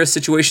 Fake terrorist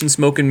situation,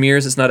 smoke and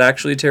mirrors. It's not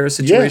actually a terrorist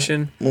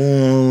situation.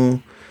 Yeah.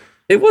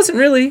 It wasn't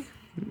really.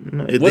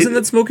 No, Wasn't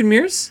that smoke and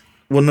mirrors?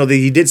 Well, no,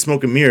 he did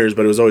smoke and mirrors,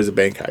 but it was always a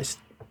bank heist.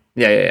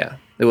 Yeah.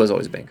 It was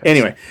always a bank heist.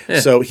 Anyway,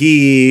 so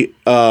he...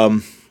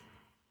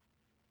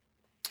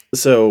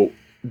 so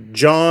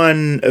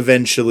John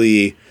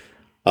eventually...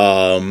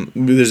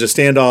 there's a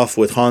standoff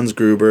with Hans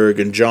Gruber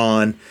and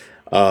John.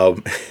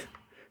 And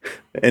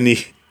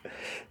he...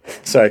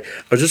 Sorry,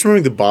 I was just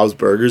remembering the Bob's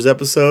Burgers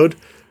episode.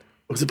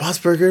 Was it Bob's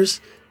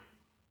Burgers?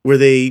 Where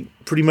they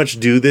pretty much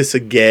do this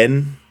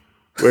again...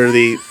 where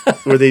they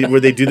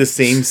do the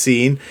same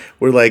scene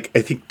where, like,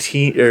 I think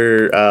Tina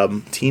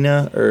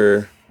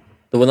or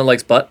the one that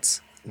likes butts.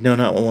 No,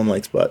 not one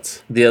likes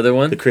butts. The other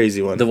one, the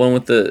crazy one, the one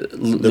with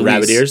the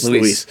rabbit ears.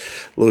 Louise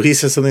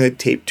has something like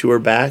taped to her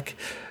back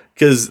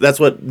because that's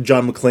what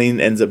John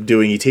McClane ends up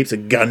doing. He tapes a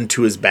gun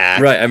to his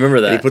back. Right, I remember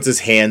that. He puts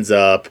his hands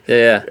up.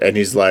 Yeah, and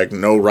he's like,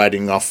 "No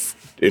riding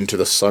off into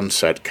the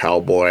sunset,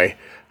 cowboy.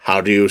 How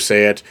do you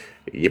say it?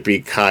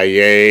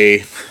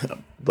 Yippee-ki-yay,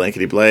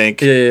 blankety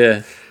blank."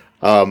 Yeah.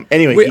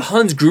 Anyway, wait,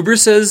 Hans Gruber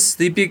says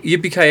the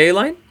Yippee-ki-yay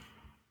line?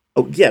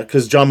 Oh yeah,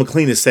 because John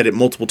McClane has said it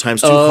multiple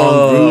times to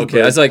Hans Gruber.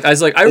 Okay. I was like, I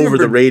remember over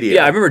the radio.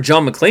 Yeah, I remember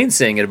John McClane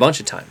saying it a bunch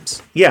of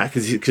times. Yeah,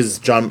 because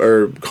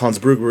Hans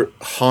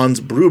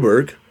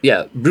Bruberg.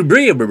 Yeah,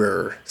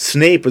 Bruberg.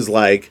 Snape was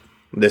like,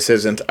 This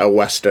isn't a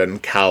Western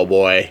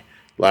cowboy.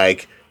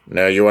 Like,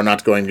 no, you're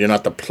not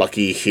the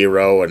plucky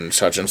hero and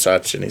such.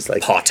 And he's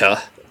like, Potter.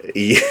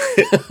 yeah.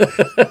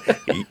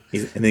 And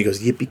then he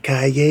goes,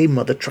 yippee-ki-yay,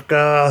 mother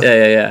trucker.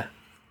 Yeah.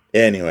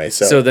 Anyway,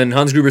 so then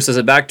Hans Gruber says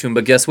it back to him,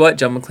 but guess what?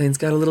 John McClane's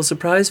got a little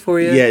surprise for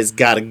you. Yeah, he's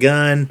got a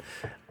gun.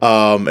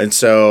 And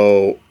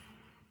so,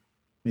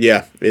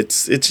 yeah,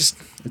 it's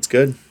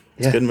good.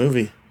 It's a good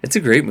movie. It's a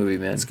great movie,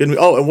 man. It's a good movie.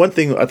 Oh, and one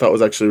thing I thought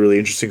was actually really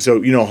interesting. So,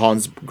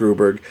 Hans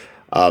Gruber,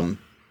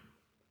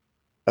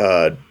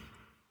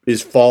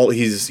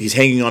 he's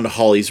hanging on to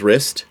Holly's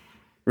wrist.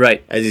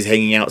 Right. As he's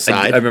hanging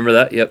outside. I remember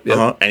that. Yep.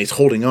 And he's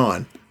holding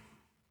on.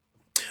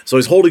 So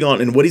he's holding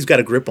on, and what he's got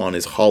a grip on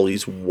is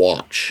Holly's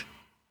watch.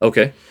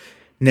 Okay.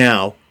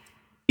 Now,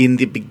 in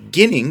the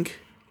beginning,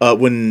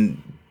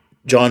 when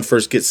John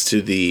first gets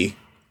to the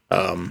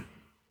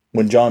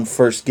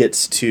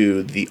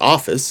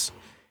office,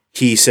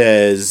 he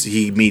says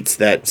he meets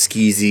that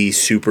skeezy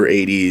super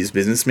 80s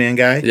businessman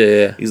guy.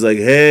 Yeah. He's like,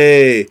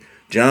 "Hey,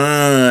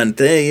 John,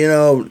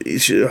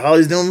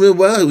 Holly's doing real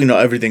well.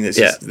 Everything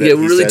that we're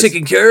really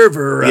taking care of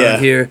her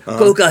around here.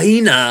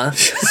 Cocaina."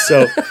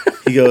 So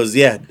he goes,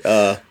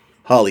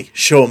 Holly,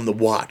 show him the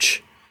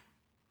watch.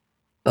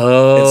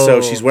 Oh. And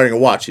so she's wearing a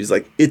watch. He's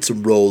like, it's a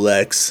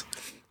Rolex.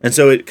 And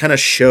so it kind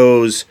of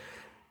shows.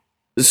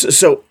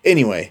 So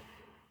anyway,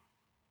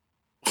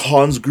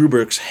 Hans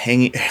Gruber's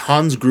hanging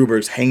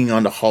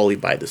on to Holly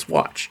by this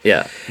watch.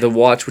 Yeah, the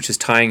watch which is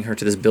tying her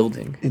to this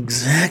building.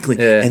 Exactly.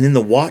 Yeah. And then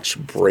the watch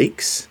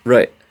breaks.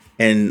 Right.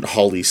 And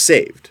Holly's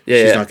saved.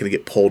 Yeah, She's not going to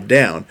get pulled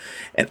down.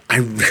 And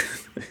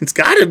it's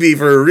got to be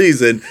for a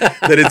reason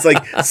that it's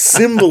like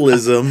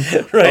symbolism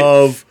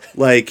of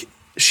like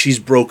she's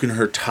broken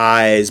her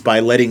ties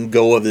by letting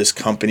go of this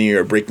company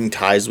or breaking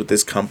ties with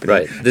this company.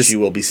 Right. She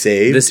will be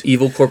saved. This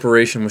evil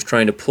corporation was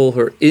trying to pull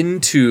her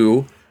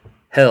into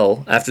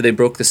hell after they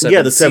broke the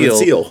seventh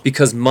seal.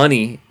 Because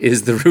money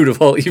is the root of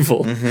all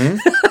evil. Mm-hmm.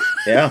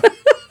 Yeah.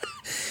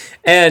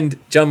 And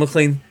John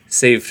McClane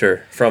saved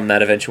her from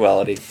that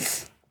eventuality.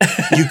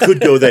 You could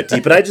go that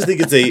deep, but I just think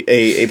it's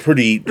a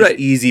pretty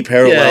easy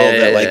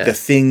parallel the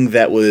thing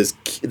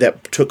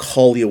that took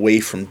Holly away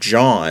from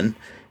John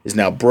is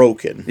now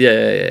broken.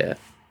 Yeah.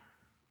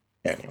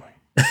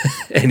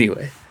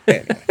 Anyway.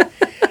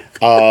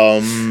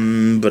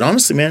 But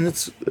honestly, man,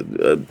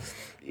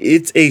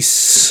 it's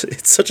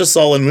such a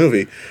solid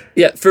movie.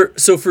 Yeah.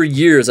 For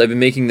years, I've been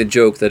making the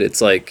joke that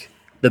it's like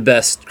the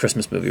best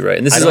Christmas movie, right?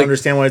 And I don't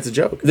understand why it's a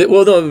joke. This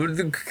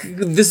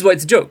is why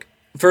it's a joke.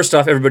 First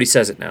off, everybody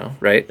says it now,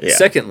 right? Yeah.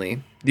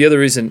 Secondly, the other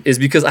reason is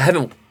because I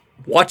haven't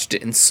watched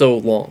it in so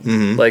long.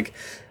 Mm-hmm. Like,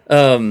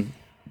 I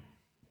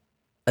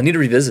need to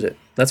revisit it.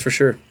 That's for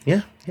sure.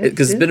 Yeah.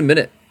 Because it's been a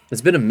minute.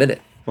 It's been a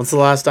minute. What's the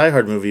last Die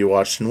Hard movie you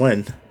watched and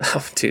when?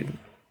 Oh, dude.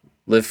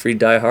 Live Free,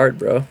 Die Hard,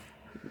 bro.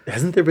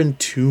 Hasn't there been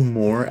two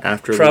more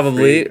after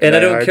Probably. Live Free, and Die I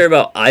don't Hard? care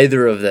about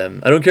either of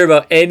them. I don't care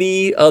about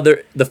any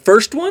other. The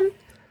first one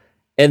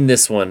and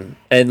this one.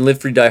 And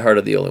Live Free, Die Hard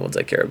are the only ones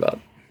I care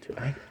about.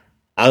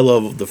 I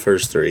love the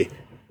first three.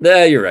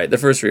 Yeah, you're right. The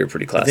first three are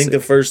pretty classic. I think the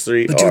first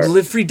three But dude,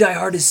 Live Free, Die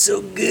Hard is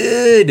so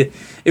good.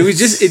 It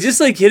just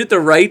like hit at the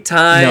right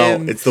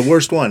time. No, it's the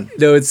worst one.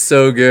 No, it's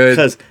so good.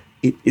 Because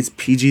it is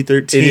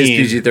PG-13. It is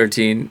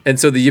PG-13. And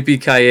so the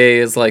Yippee-Ki-Yay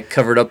is like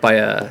covered up by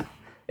a...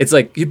 It's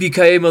like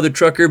Yippee-Ki-Yay, mother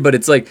trucker, but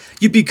it's like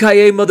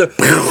Yippee-Ki-Yay, mother...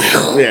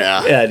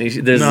 Yeah. Yeah, there's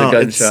the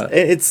gunshot.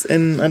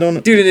 And I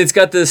don't... Dude, and it's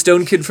got the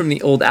Stone Kid from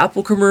the old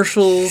Apple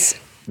commercials.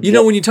 You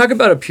know, when you talk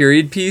about a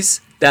period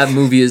piece... That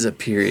movie is a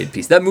period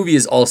piece. That movie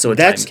is also a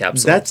time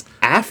capsule. That's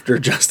after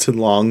Justin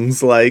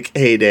Long's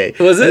heyday.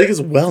 Was it? I think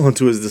it's well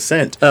into his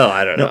descent. Oh,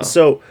 I don't know.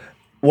 So,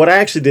 what I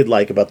actually did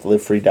like about the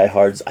Live Free Die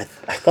Hards, I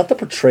thought the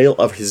portrayal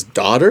of his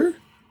daughter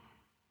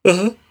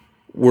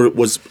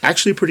was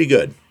actually pretty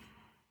good.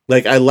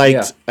 Like I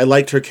liked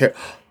her character.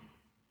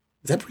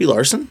 Is that Brie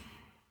Larson?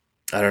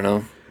 I don't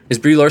know. Is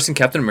Brie Larson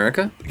Captain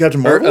America?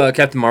 Captain Marvel? Or,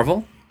 Captain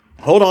Marvel?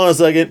 Hold on a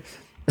second.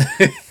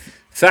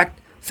 Fact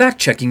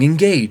checking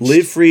engaged.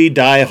 Live Free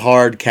Die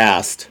Hard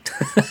cast.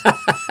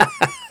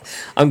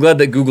 I'm glad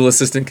that Google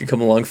Assistant could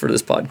come along for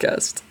this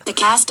podcast. The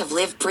cast of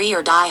Live Free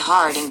or Die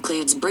Hard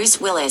includes Bruce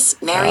Willis,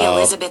 Mary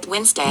Elizabeth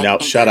Winstead, No,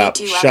 and shut up.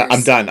 32 others.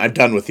 I'm done. I'm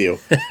done with you.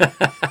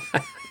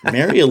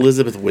 Mary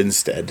Elizabeth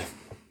Winstead.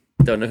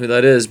 Don't know who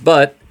that is,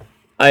 but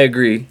I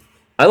agree.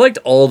 I liked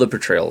all the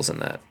portrayals in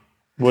that.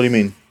 What do you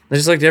mean? I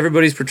just liked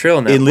everybody's portrayal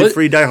in that. In Live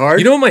Free Die Hard?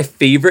 You know what my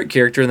favorite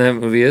character in that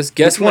movie is?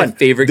 Guess Which what my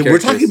favorite character We're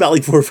talking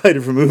about 4 or 5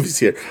 different movies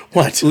here.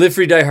 What? Live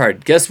Free Die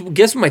Hard. Guess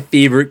what my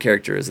favorite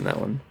character is in that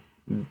one?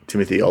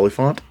 Timothy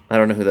Olyphant? I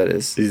don't know who that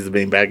is. He's the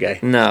main bad guy.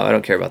 No, I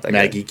don't care about that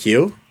Maggie guy.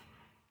 Q?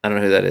 I don't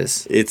know who that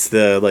is. It's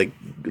the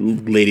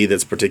lady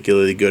that's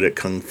particularly good at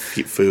kung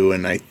fu,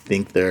 and I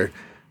think they're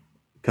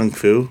kung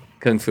fu,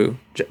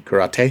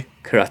 karate,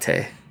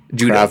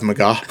 judo, Krav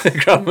Maga.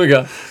 Krav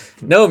Maga.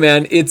 No,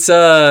 man, it's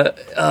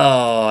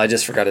I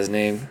just forgot his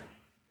name.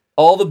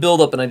 All the build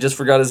up and I just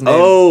forgot his name.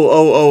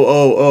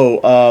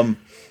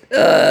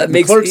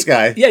 The Clerks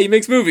guy. Yeah, he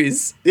makes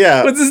movies.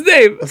 Yeah. What's his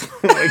name? Oh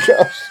my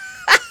gosh.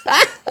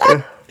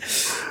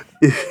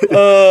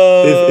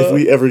 if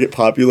we ever get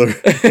popular.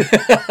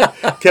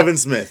 Kevin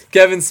Smith.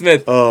 Kevin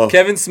Smith.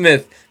 Kevin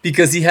Smith,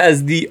 because he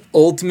has the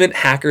ultimate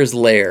hacker's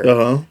lair.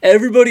 Uh-huh.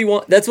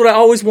 That's what I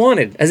always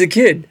wanted as a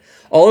kid.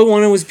 All I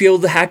wanted was to be able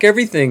to hack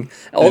everything.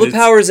 All the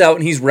power's out,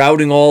 and he's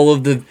routing all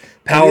of the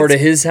power to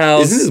his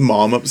house. Isn't his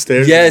mom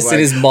upstairs? Yes, and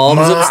his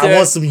mom's upstairs. I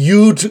want some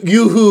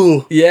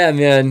yoo-hoo. Yeah,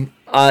 man.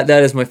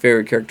 That is my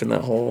favorite character in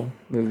that whole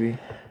movie.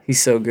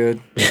 He's so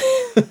good.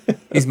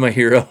 He's my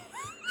hero.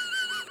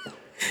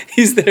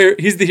 He's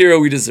the hero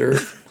we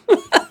deserve.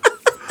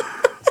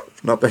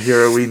 Not the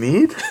hero we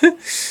need.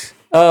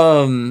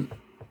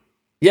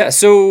 Yeah,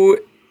 so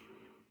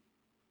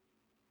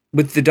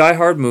with the Die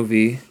Hard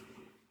movie,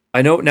 I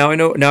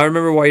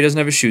remember why he doesn't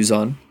have his shoes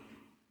on.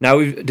 Now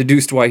we've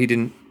deduced why he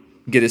didn't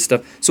get his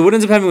stuff. So what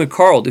ends up happening with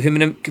Carl? Do him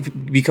and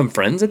him become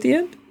friends at the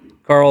end?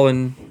 Carl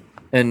and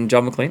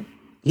John McClane?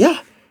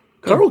 Yeah.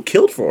 Carl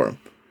killed for him.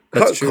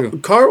 That's true.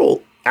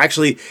 Carl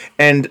actually,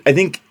 and I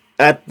think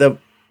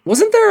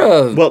wasn't there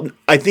a... Well,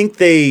 I think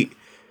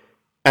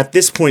at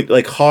this point,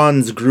 like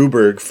Hans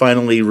Gruberg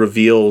finally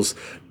reveals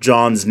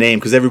John's name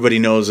because everybody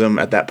knows him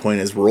at that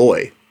point as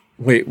Roy.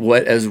 Wait,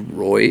 what, as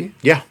Roy?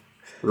 Yeah,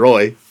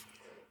 Roy.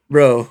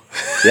 Bro.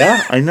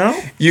 Yeah, I know.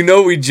 You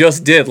know we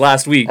just did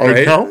last week,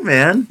 right? I know,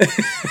 man.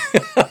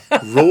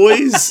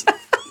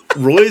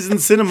 Roy's in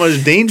cinema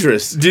is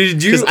dangerous.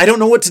 Did you? Because I don't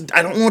know what to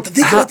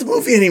think about the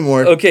movie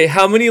anymore. Okay,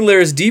 how many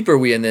layers deep are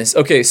we in this?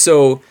 Okay,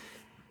 so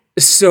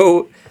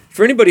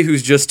for anybody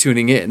who's just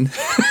tuning in,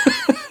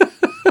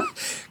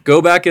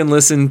 go back and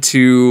listen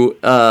to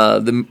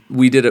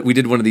we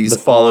did one of these. The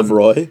Fall of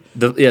Roy.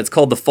 It's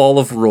called The Fall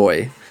of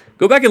Roy.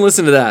 Go back and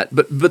listen to that.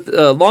 But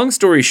long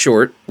story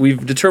short,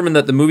 we've determined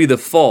that the movie The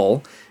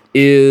Fall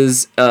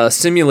is a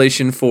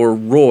simulation for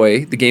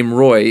Roy, the game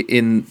Roy,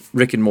 in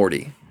Rick and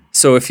Morty.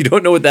 So if you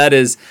don't know what that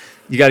is,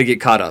 you got to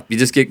get caught up. You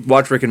just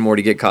watch Rick and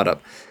Morty, get caught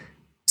up.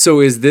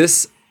 So is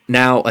this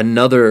now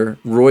another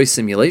Roy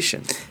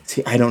simulation?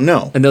 See, I don't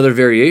know. Another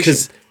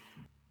variation?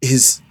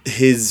 Because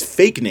his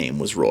fake name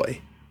was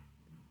Roy.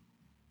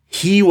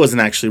 He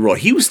wasn't actually Roy.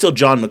 He was still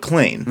John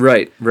McClane.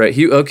 Right.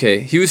 He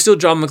was still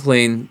John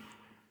McClane.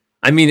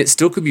 I mean, it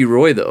still could be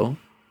Roy though.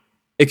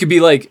 It could be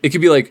like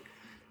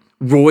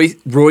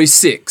Roy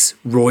 6,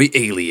 Roy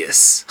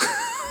Alias.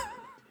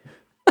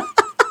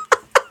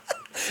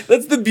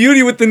 That's the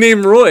beauty with the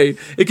name Roy.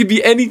 It could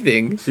be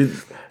anything.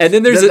 And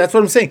then that's what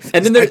I'm saying.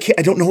 And then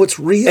I don't know what's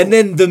real. And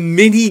then the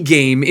mini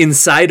game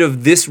inside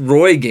of this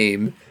Roy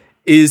game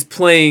is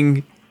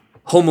playing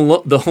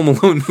the Home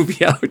Alone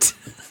movie out.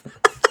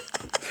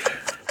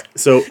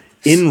 So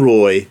in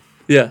Roy,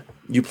 yeah,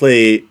 you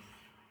play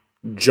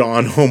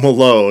John Home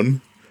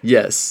Alone.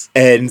 Yes.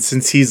 And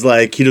since he's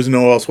like he doesn't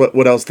know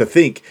what else to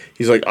think,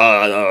 he's like,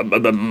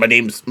 my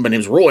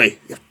name's Roy.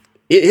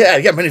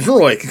 Yeah, my name's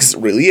Roy, because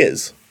it really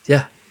is.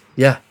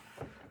 Yeah.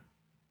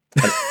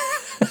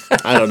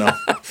 I don't know.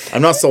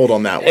 I'm not sold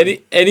on that one.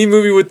 Any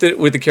movie with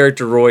the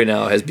character Roy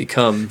now has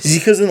become,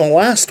 because in the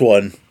last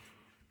one,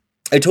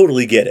 I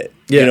totally get it.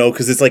 Yeah. You know,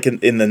 because it's like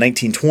in the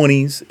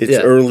 1920s. It's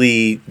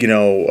early. You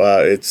know,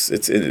 it's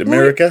in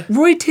America.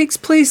 Roy takes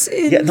place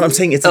in. Yeah, no, I'm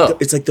saying it's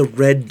like the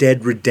Red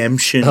Dead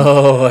Redemption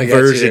I got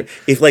version.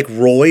 You. If like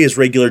Roy is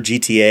regular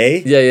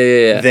GTA,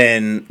 yeah,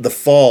 then The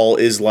Fall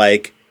is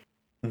like.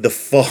 The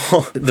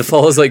Fall. The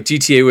Fall is like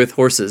GTA with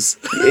horses.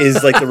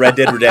 Is like the Red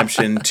Dead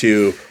Redemption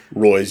to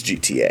Roy's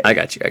GTA. I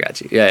got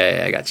you.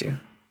 Yeah, I got you.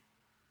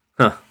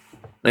 Huh.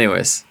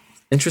 Anyways,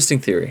 interesting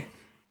theory.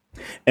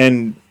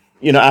 And,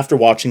 you know, after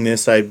watching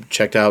this, I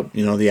checked out,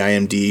 you know, the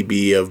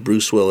IMDb of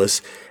Bruce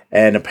Willis,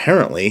 and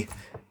apparently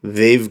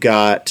they've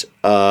got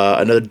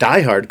another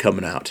Die Hard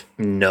coming out.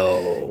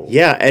 No.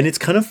 Yeah, and it's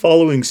kind of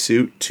following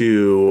suit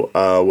to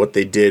what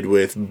they did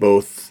with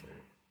both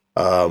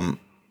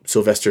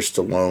Sylvester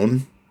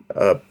Stallone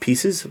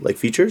pieces, like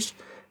features,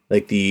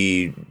 like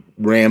the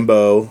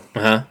Rambo.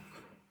 Uh-huh.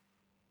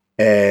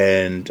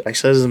 And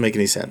actually, that doesn't make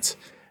any sense.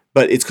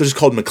 But it's just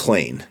called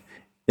McClane.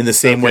 In the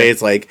same way,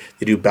 it's like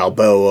they do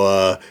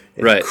Balboa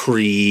and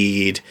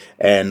Creed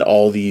and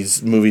all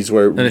these movies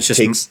where and it's just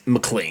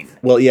McClane.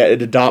 Well, yeah,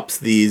 it adopts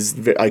these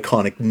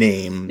iconic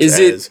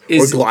names.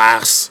 Or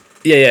Glass.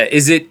 Yeah.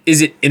 Is it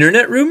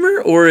internet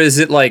rumor or is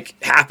it like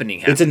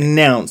happening? It's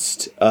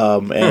announced,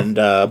 and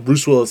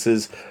Bruce Willis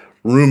is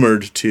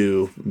rumored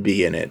to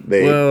be in it.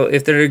 Well,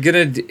 if they're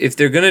gonna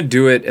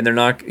do it and they're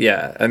not,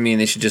 I mean,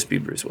 they should just be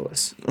Bruce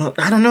Willis. Well,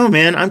 I don't know,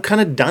 man. I'm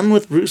kind of done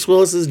with Bruce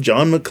Willis's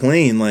John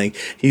McClane. Like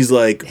he's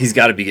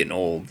got to be getting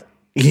old.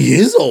 He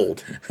is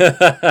old.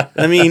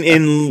 I mean,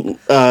 in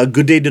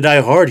Good Day to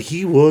Die Hard,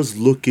 he was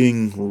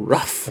looking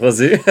rough. Was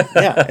he?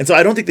 Yeah, and so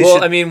I don't think they should.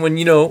 Well, I mean, when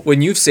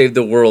you've saved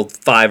the world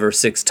 5 or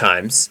 6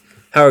 times,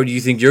 how do you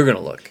think you're gonna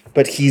look?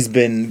 But he's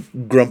been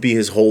grumpy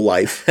his whole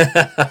life.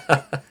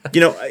 You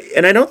know,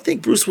 and I don't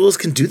think Bruce Willis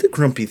can do the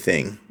grumpy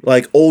thing,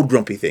 like old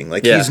grumpy thing.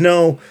 Like he's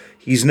no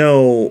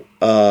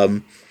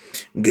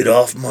get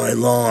off my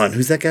lawn.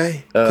 Who's that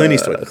guy? Clint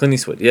Eastwood. Clint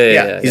Eastwood.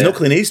 Yeah. He's no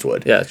Clint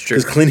Eastwood. Yeah, it's true.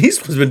 Because Clint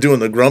Eastwood's been doing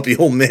the grumpy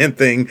old man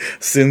thing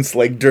since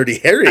like Dirty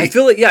Harry. I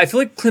feel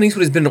like Clint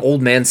Eastwood has been an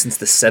old man since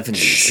the 70s.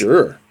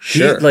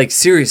 Sure. Like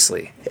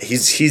seriously.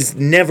 He's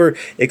never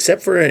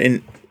except for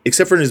in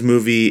his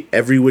movie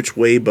Every Which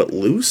Way But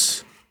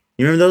Loose.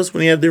 You remember those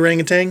when he had the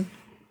orangutan?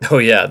 Oh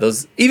yeah,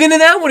 those even in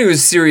that one he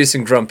was serious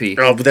and grumpy.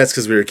 Oh, but that's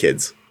because we were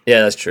kids.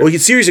 Yeah, that's true. Well,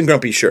 he's serious and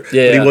grumpy, sure.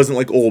 Yeah, but he yeah. wasn't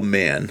like old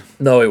man.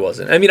 No, he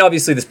wasn't. I mean,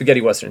 obviously the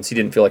spaghetti westerns, he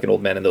didn't feel like an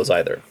old man in those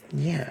either.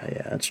 Yeah,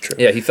 that's true.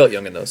 Yeah, he felt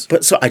young in those.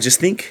 But so I just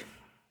think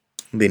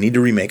they need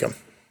to remake them.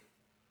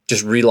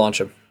 Just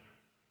relaunch him.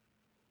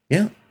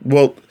 Yeah.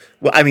 Well,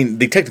 I mean,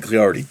 they technically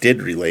already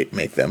did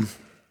make them.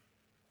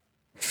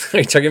 Are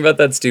you talking about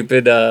that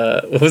stupid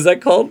what was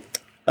that called?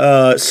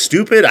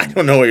 Stupid? I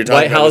don't know what you're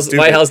talking about.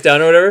 White House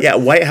Down or whatever? Yeah,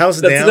 White House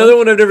Down. That's another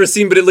one I've never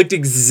seen, but it looked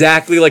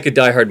exactly like a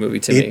Die Hard movie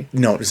to me.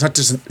 No, it's not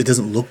just it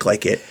doesn't look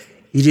like it.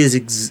 It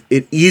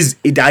is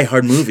a Die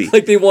Hard movie.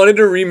 Like they wanted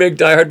to remake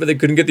Die Hard, but they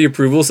couldn't get the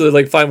approval, so they're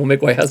like, fine, we'll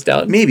make White House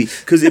Down. Maybe,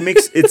 because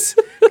it's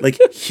like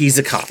he's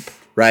a cop,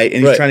 right?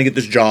 And he's trying to get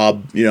this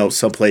job,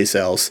 someplace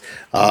else,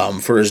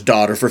 for his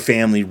daughter, for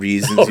family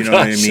reasons, what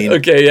I mean?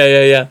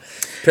 Okay, yeah.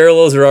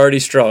 Parallels are already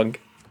strong.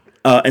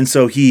 And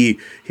so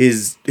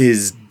his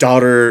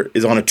daughter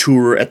is on a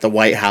tour at the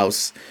White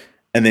House,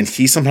 and then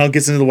he somehow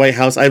gets into the White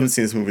House. I haven't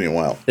seen this movie in a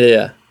while.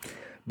 Yeah.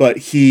 But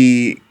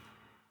he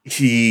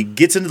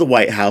gets into the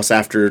White House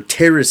after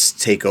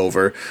terrorists take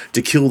over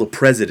to kill the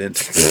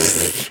president.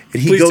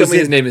 And he Please goes tell me in,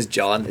 his name is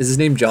John. Is his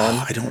name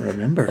John? I don't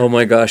remember. Oh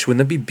my gosh, wouldn't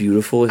that be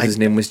beautiful if his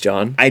name was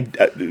John?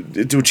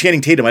 To Channing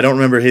Tatum, I don't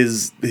remember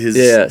his.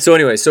 Yeah. So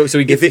anyway, so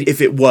he gets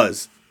if it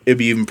was. It'd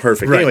be even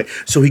perfect. Right. Anyway,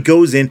 so he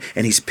goes in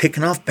and he's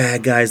picking off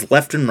bad guys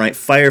left and right,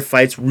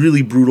 firefights,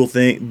 really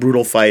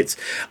brutal fights.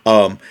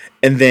 And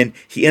then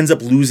he ends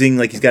up losing,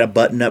 like he's got a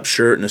button-up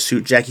shirt and a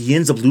suit jacket. He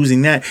ends up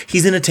losing that.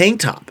 He's in a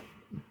tank top.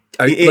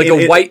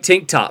 A white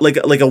tank top. Like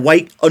a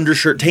white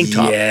undershirt tank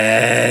top.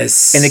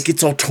 Yes. And it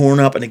gets all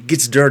torn up and it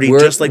gets dirty,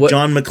 just like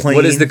John McClane.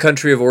 What is the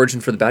country of origin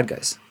for the bad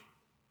guys?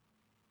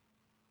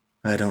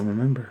 I don't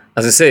remember.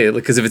 As I say,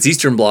 because if it's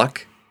Eastern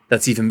Bloc,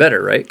 that's even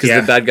better, right? Because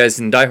the bad guys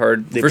in Die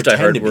Hard, first Die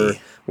Hard, were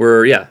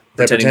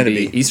pretending to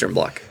be Eastern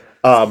Bloc.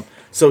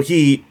 So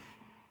he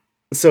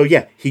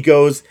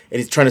goes and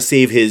he's trying to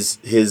save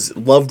his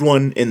loved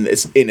one in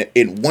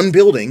one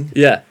building.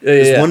 Yeah.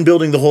 One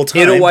building the whole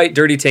time. In a white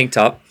dirty tank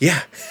top.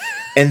 Yeah.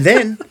 And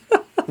then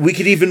we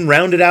could even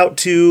round it out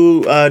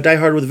to Die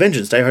Hard with a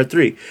Vengeance, Die Hard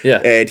 3. Yeah.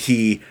 And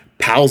he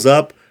pals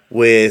up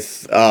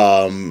with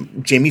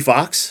Jamie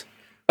Foxx.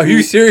 Are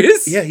you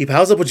serious? Yeah, he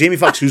pals up with Jamie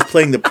Foxx, who's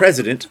playing the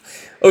president.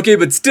 Okay,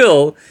 but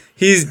still,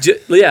 he's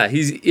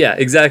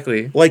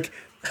exactly. Like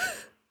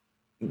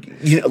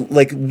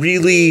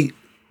really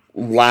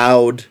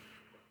loud,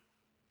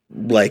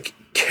 like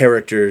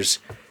characters,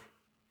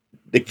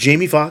 like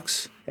Jamie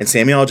Foxx and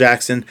Samuel L.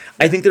 Jackson.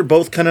 I think they're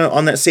both kind of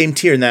on that same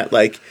tier in that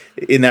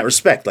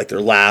respect. Like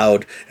they're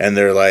loud and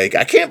they're like,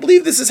 I can't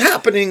believe this is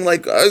happening.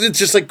 Like it's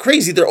just like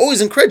crazy. They're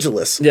always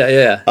incredulous.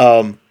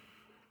 Yeah.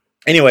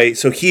 Anyway,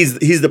 so he's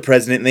the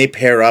president, and they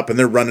pair up, and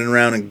they're running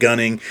around and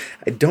gunning.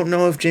 I don't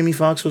know if Jamie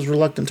Foxx was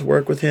reluctant to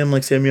work with him,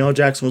 like Samuel L.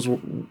 Jackson was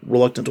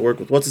reluctant to work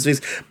with what's his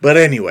face. But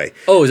anyway,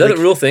 is that a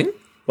real thing?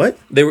 What?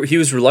 He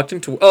was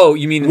reluctant to. Oh,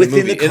 you mean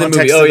within the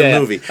context of the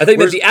movie? I think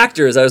that the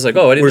actors. I was like,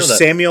 I didn't know that.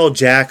 Samuel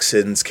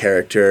Jackson's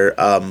character,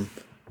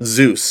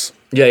 Zeus.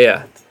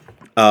 Yeah.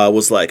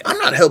 Was like, I'm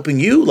not helping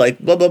you, like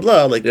blah blah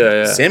blah, like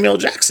Samuel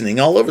Jacksoning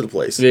all over the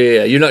place.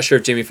 Yeah. You're not sure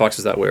if Jamie Foxx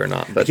was that way or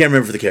not, but I can't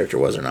remember if the character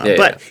was or not. Yeah,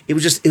 but it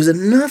was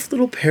enough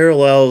little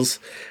parallels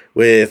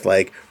with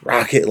like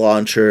rocket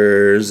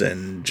launchers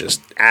and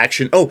just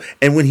action. Oh,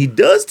 and when he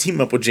does team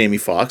up with Jamie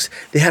Foxx,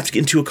 they have to get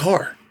into a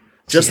car,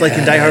 just like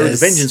in Die Hard with a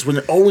Vengeance, when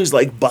they're always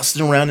like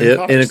busting around in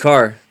cars. In a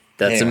car.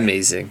 That's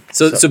amazing.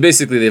 So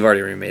basically, they've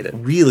already remade it.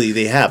 Really,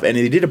 they have, and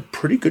they did a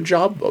pretty good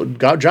job of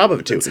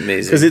it too. It's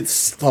amazing because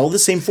it's all the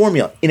same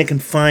formula in a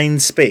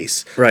confined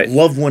space. Right,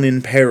 loved one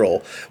in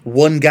peril,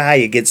 one guy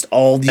against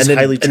all these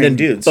highly trained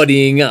dudes,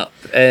 buddying up,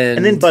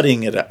 and then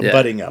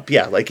buddying up.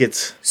 Yeah, like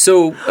it's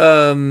so.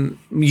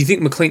 You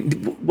think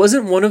McClane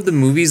wasn't one of the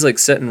movies like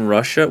set in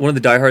Russia? One of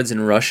the Die Hards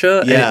in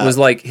Russia, yeah. And it was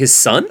like his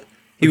son.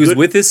 He was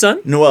with his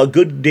son? No, A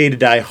Good Day to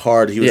Die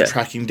Hard. He was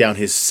tracking down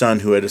his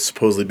son who had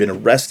supposedly been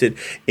arrested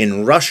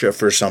in Russia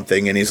for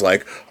something, and he's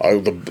like,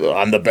 I'm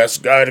the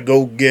best guy to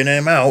go get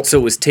him out. So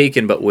it was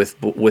Taken, but with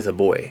a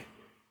boy.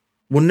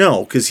 Well,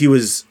 no, because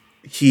his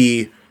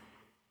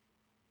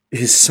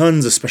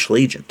son's a special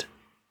agent.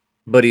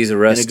 But he's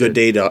arrested. In A Good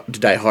Day to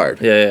Die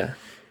Hard. Yeah.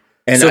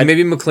 And so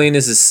maybe McClane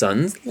is his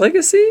son's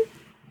legacy?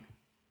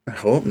 I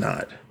hope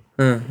not.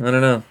 I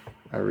don't know.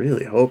 I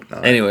really hope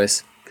not.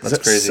 Anyways. That's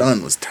that crazy.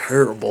 Son was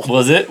terrible.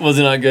 Was it? Was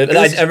it not good?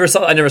 I never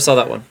saw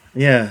that one.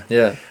 Yeah.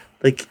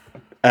 Like,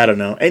 I don't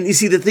know. And you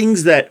see the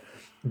things that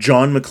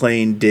John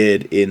McClane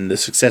did in the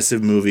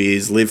successive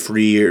movies, Live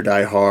Free or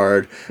Die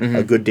Hard,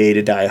 A Good Day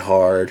to Die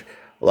Hard,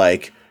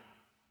 like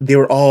they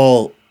were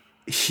all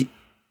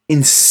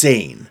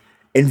insane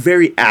and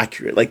very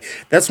accurate. Like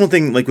that's one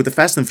thing. Like with the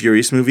Fast and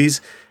Furious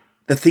movies,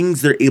 the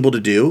things they're able to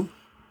do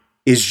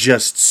is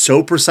just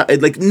so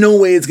precise. Like no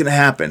way it's gonna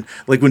happen.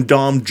 Like when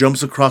Dom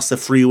jumps across the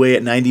freeway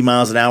at 90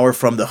 miles an hour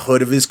from the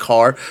hood of his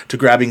car to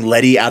grabbing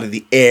Letty out of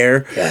the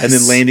air and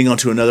then landing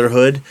onto another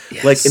hood.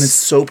 Yes. Like, and it's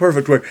so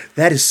perfect where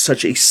that is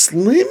such a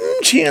slim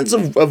chance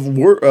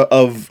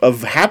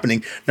of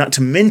happening. Not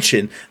to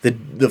mention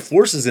the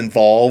forces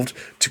involved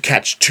to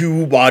catch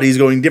two bodies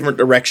going different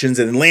directions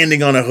and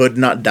landing on a hood,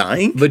 not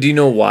dying. But do you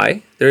know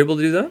why they're able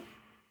to do that?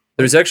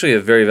 There's actually a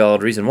very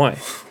valid reason why.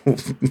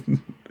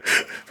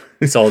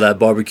 It's all that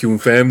barbecue and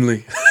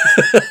family.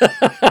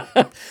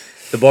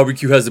 The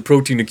barbecue has the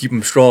protein to keep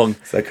them strong,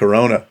 It's like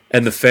Corona.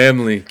 and the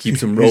family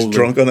keeps them He's rolling.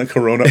 drunk on a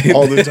Corona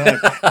all the time.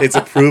 It's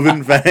a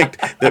proven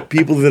fact that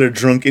people that are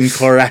drunk in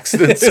car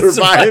accidents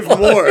survive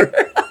more.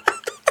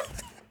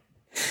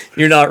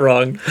 You're not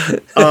wrong.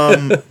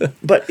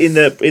 But in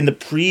the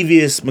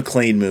previous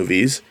McClane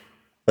movies,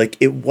 like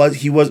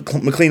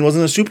McClane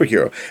wasn't a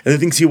superhero, and the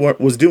things he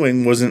was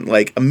doing wasn't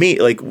like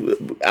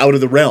out of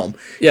the realm.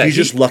 Yeah, he's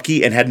just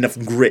lucky and had enough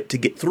grit to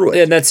get through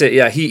it. And that's it.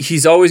 Yeah,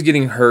 he's always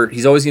getting hurt.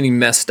 He's always getting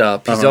messed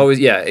up. He's always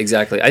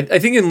exactly. I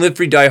think in Live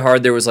Free Die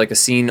Hard there was like a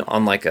scene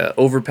on like a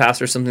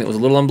overpass or something that was a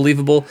little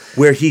unbelievable.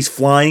 Where he's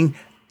flying,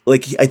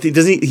 like I think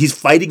he's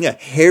fighting a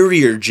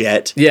Harrier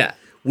jet. Yeah.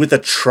 With a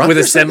truck, With or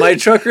a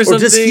semi-truck or Or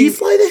does he something?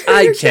 fly the I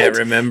Harrier can't jet?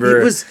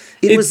 remember. It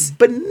was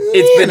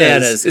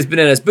bananas. It's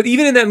bananas. But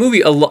even in that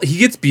movie, he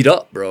gets beat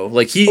up, bro.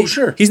 Like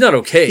he's not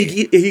okay.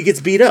 He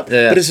gets beat up,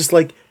 Yeah. but it's just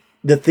like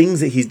the things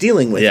that he's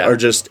dealing with Yeah. are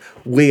just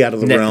way out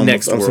of the realm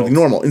next of something world.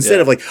 normal. Instead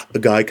Yeah. of like a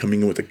guy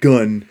coming in with a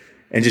gun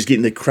and just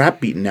getting the crap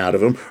beaten out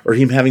of him, or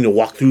him having to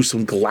walk through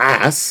some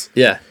glass.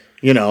 Yeah.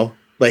 You know,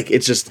 like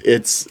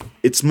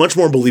it's much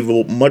more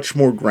believable, much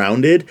more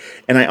grounded,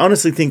 and I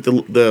honestly think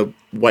the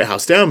White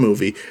House Down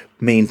movie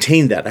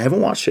maintained that. I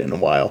haven't watched it in a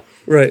while,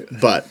 Right.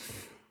 but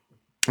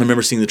I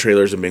remember seeing the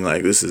trailers and being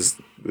like, "This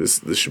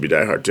should be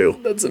Die Hard 2.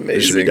 That's This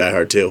should be amazing. Die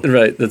Hard 2."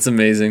 Right. That's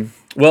amazing.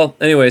 Well,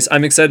 anyways,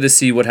 I'm excited to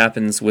see what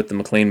happens with the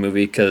McClane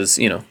movie because,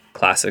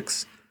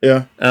 classics.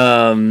 Yeah.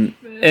 And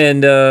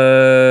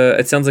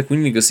it sounds like we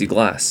need to go see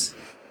Glass.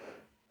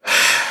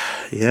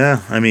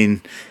 Yeah, I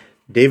mean,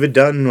 David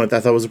Dunn, what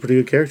I thought was a pretty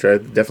good character. I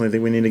definitely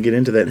think we need to get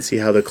into that and see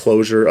how the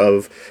closure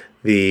of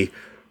the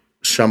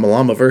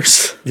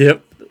Shyamalama-verse,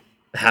 Yep.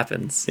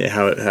 Happens.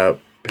 how it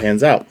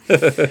pans out.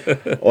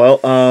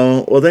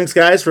 well, thanks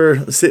guys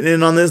for sitting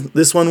in on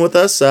this one with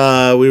us.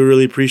 We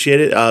really appreciate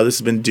it. This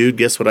has been Dude,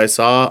 Guess What I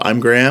Saw. I'm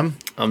Graham.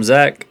 I'm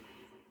Zach.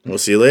 We'll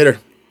see you later.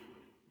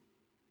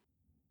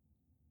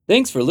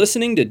 Thanks for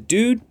listening to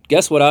Dude,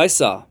 Guess What I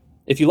Saw.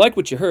 If you like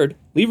what you heard,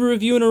 leave a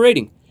review and a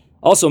rating.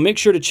 Also, make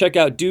sure to check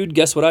out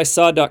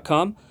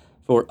dudeguesswhatisaw.com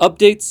for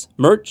updates,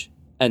 merch,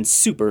 and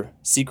super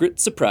secret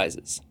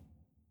surprises.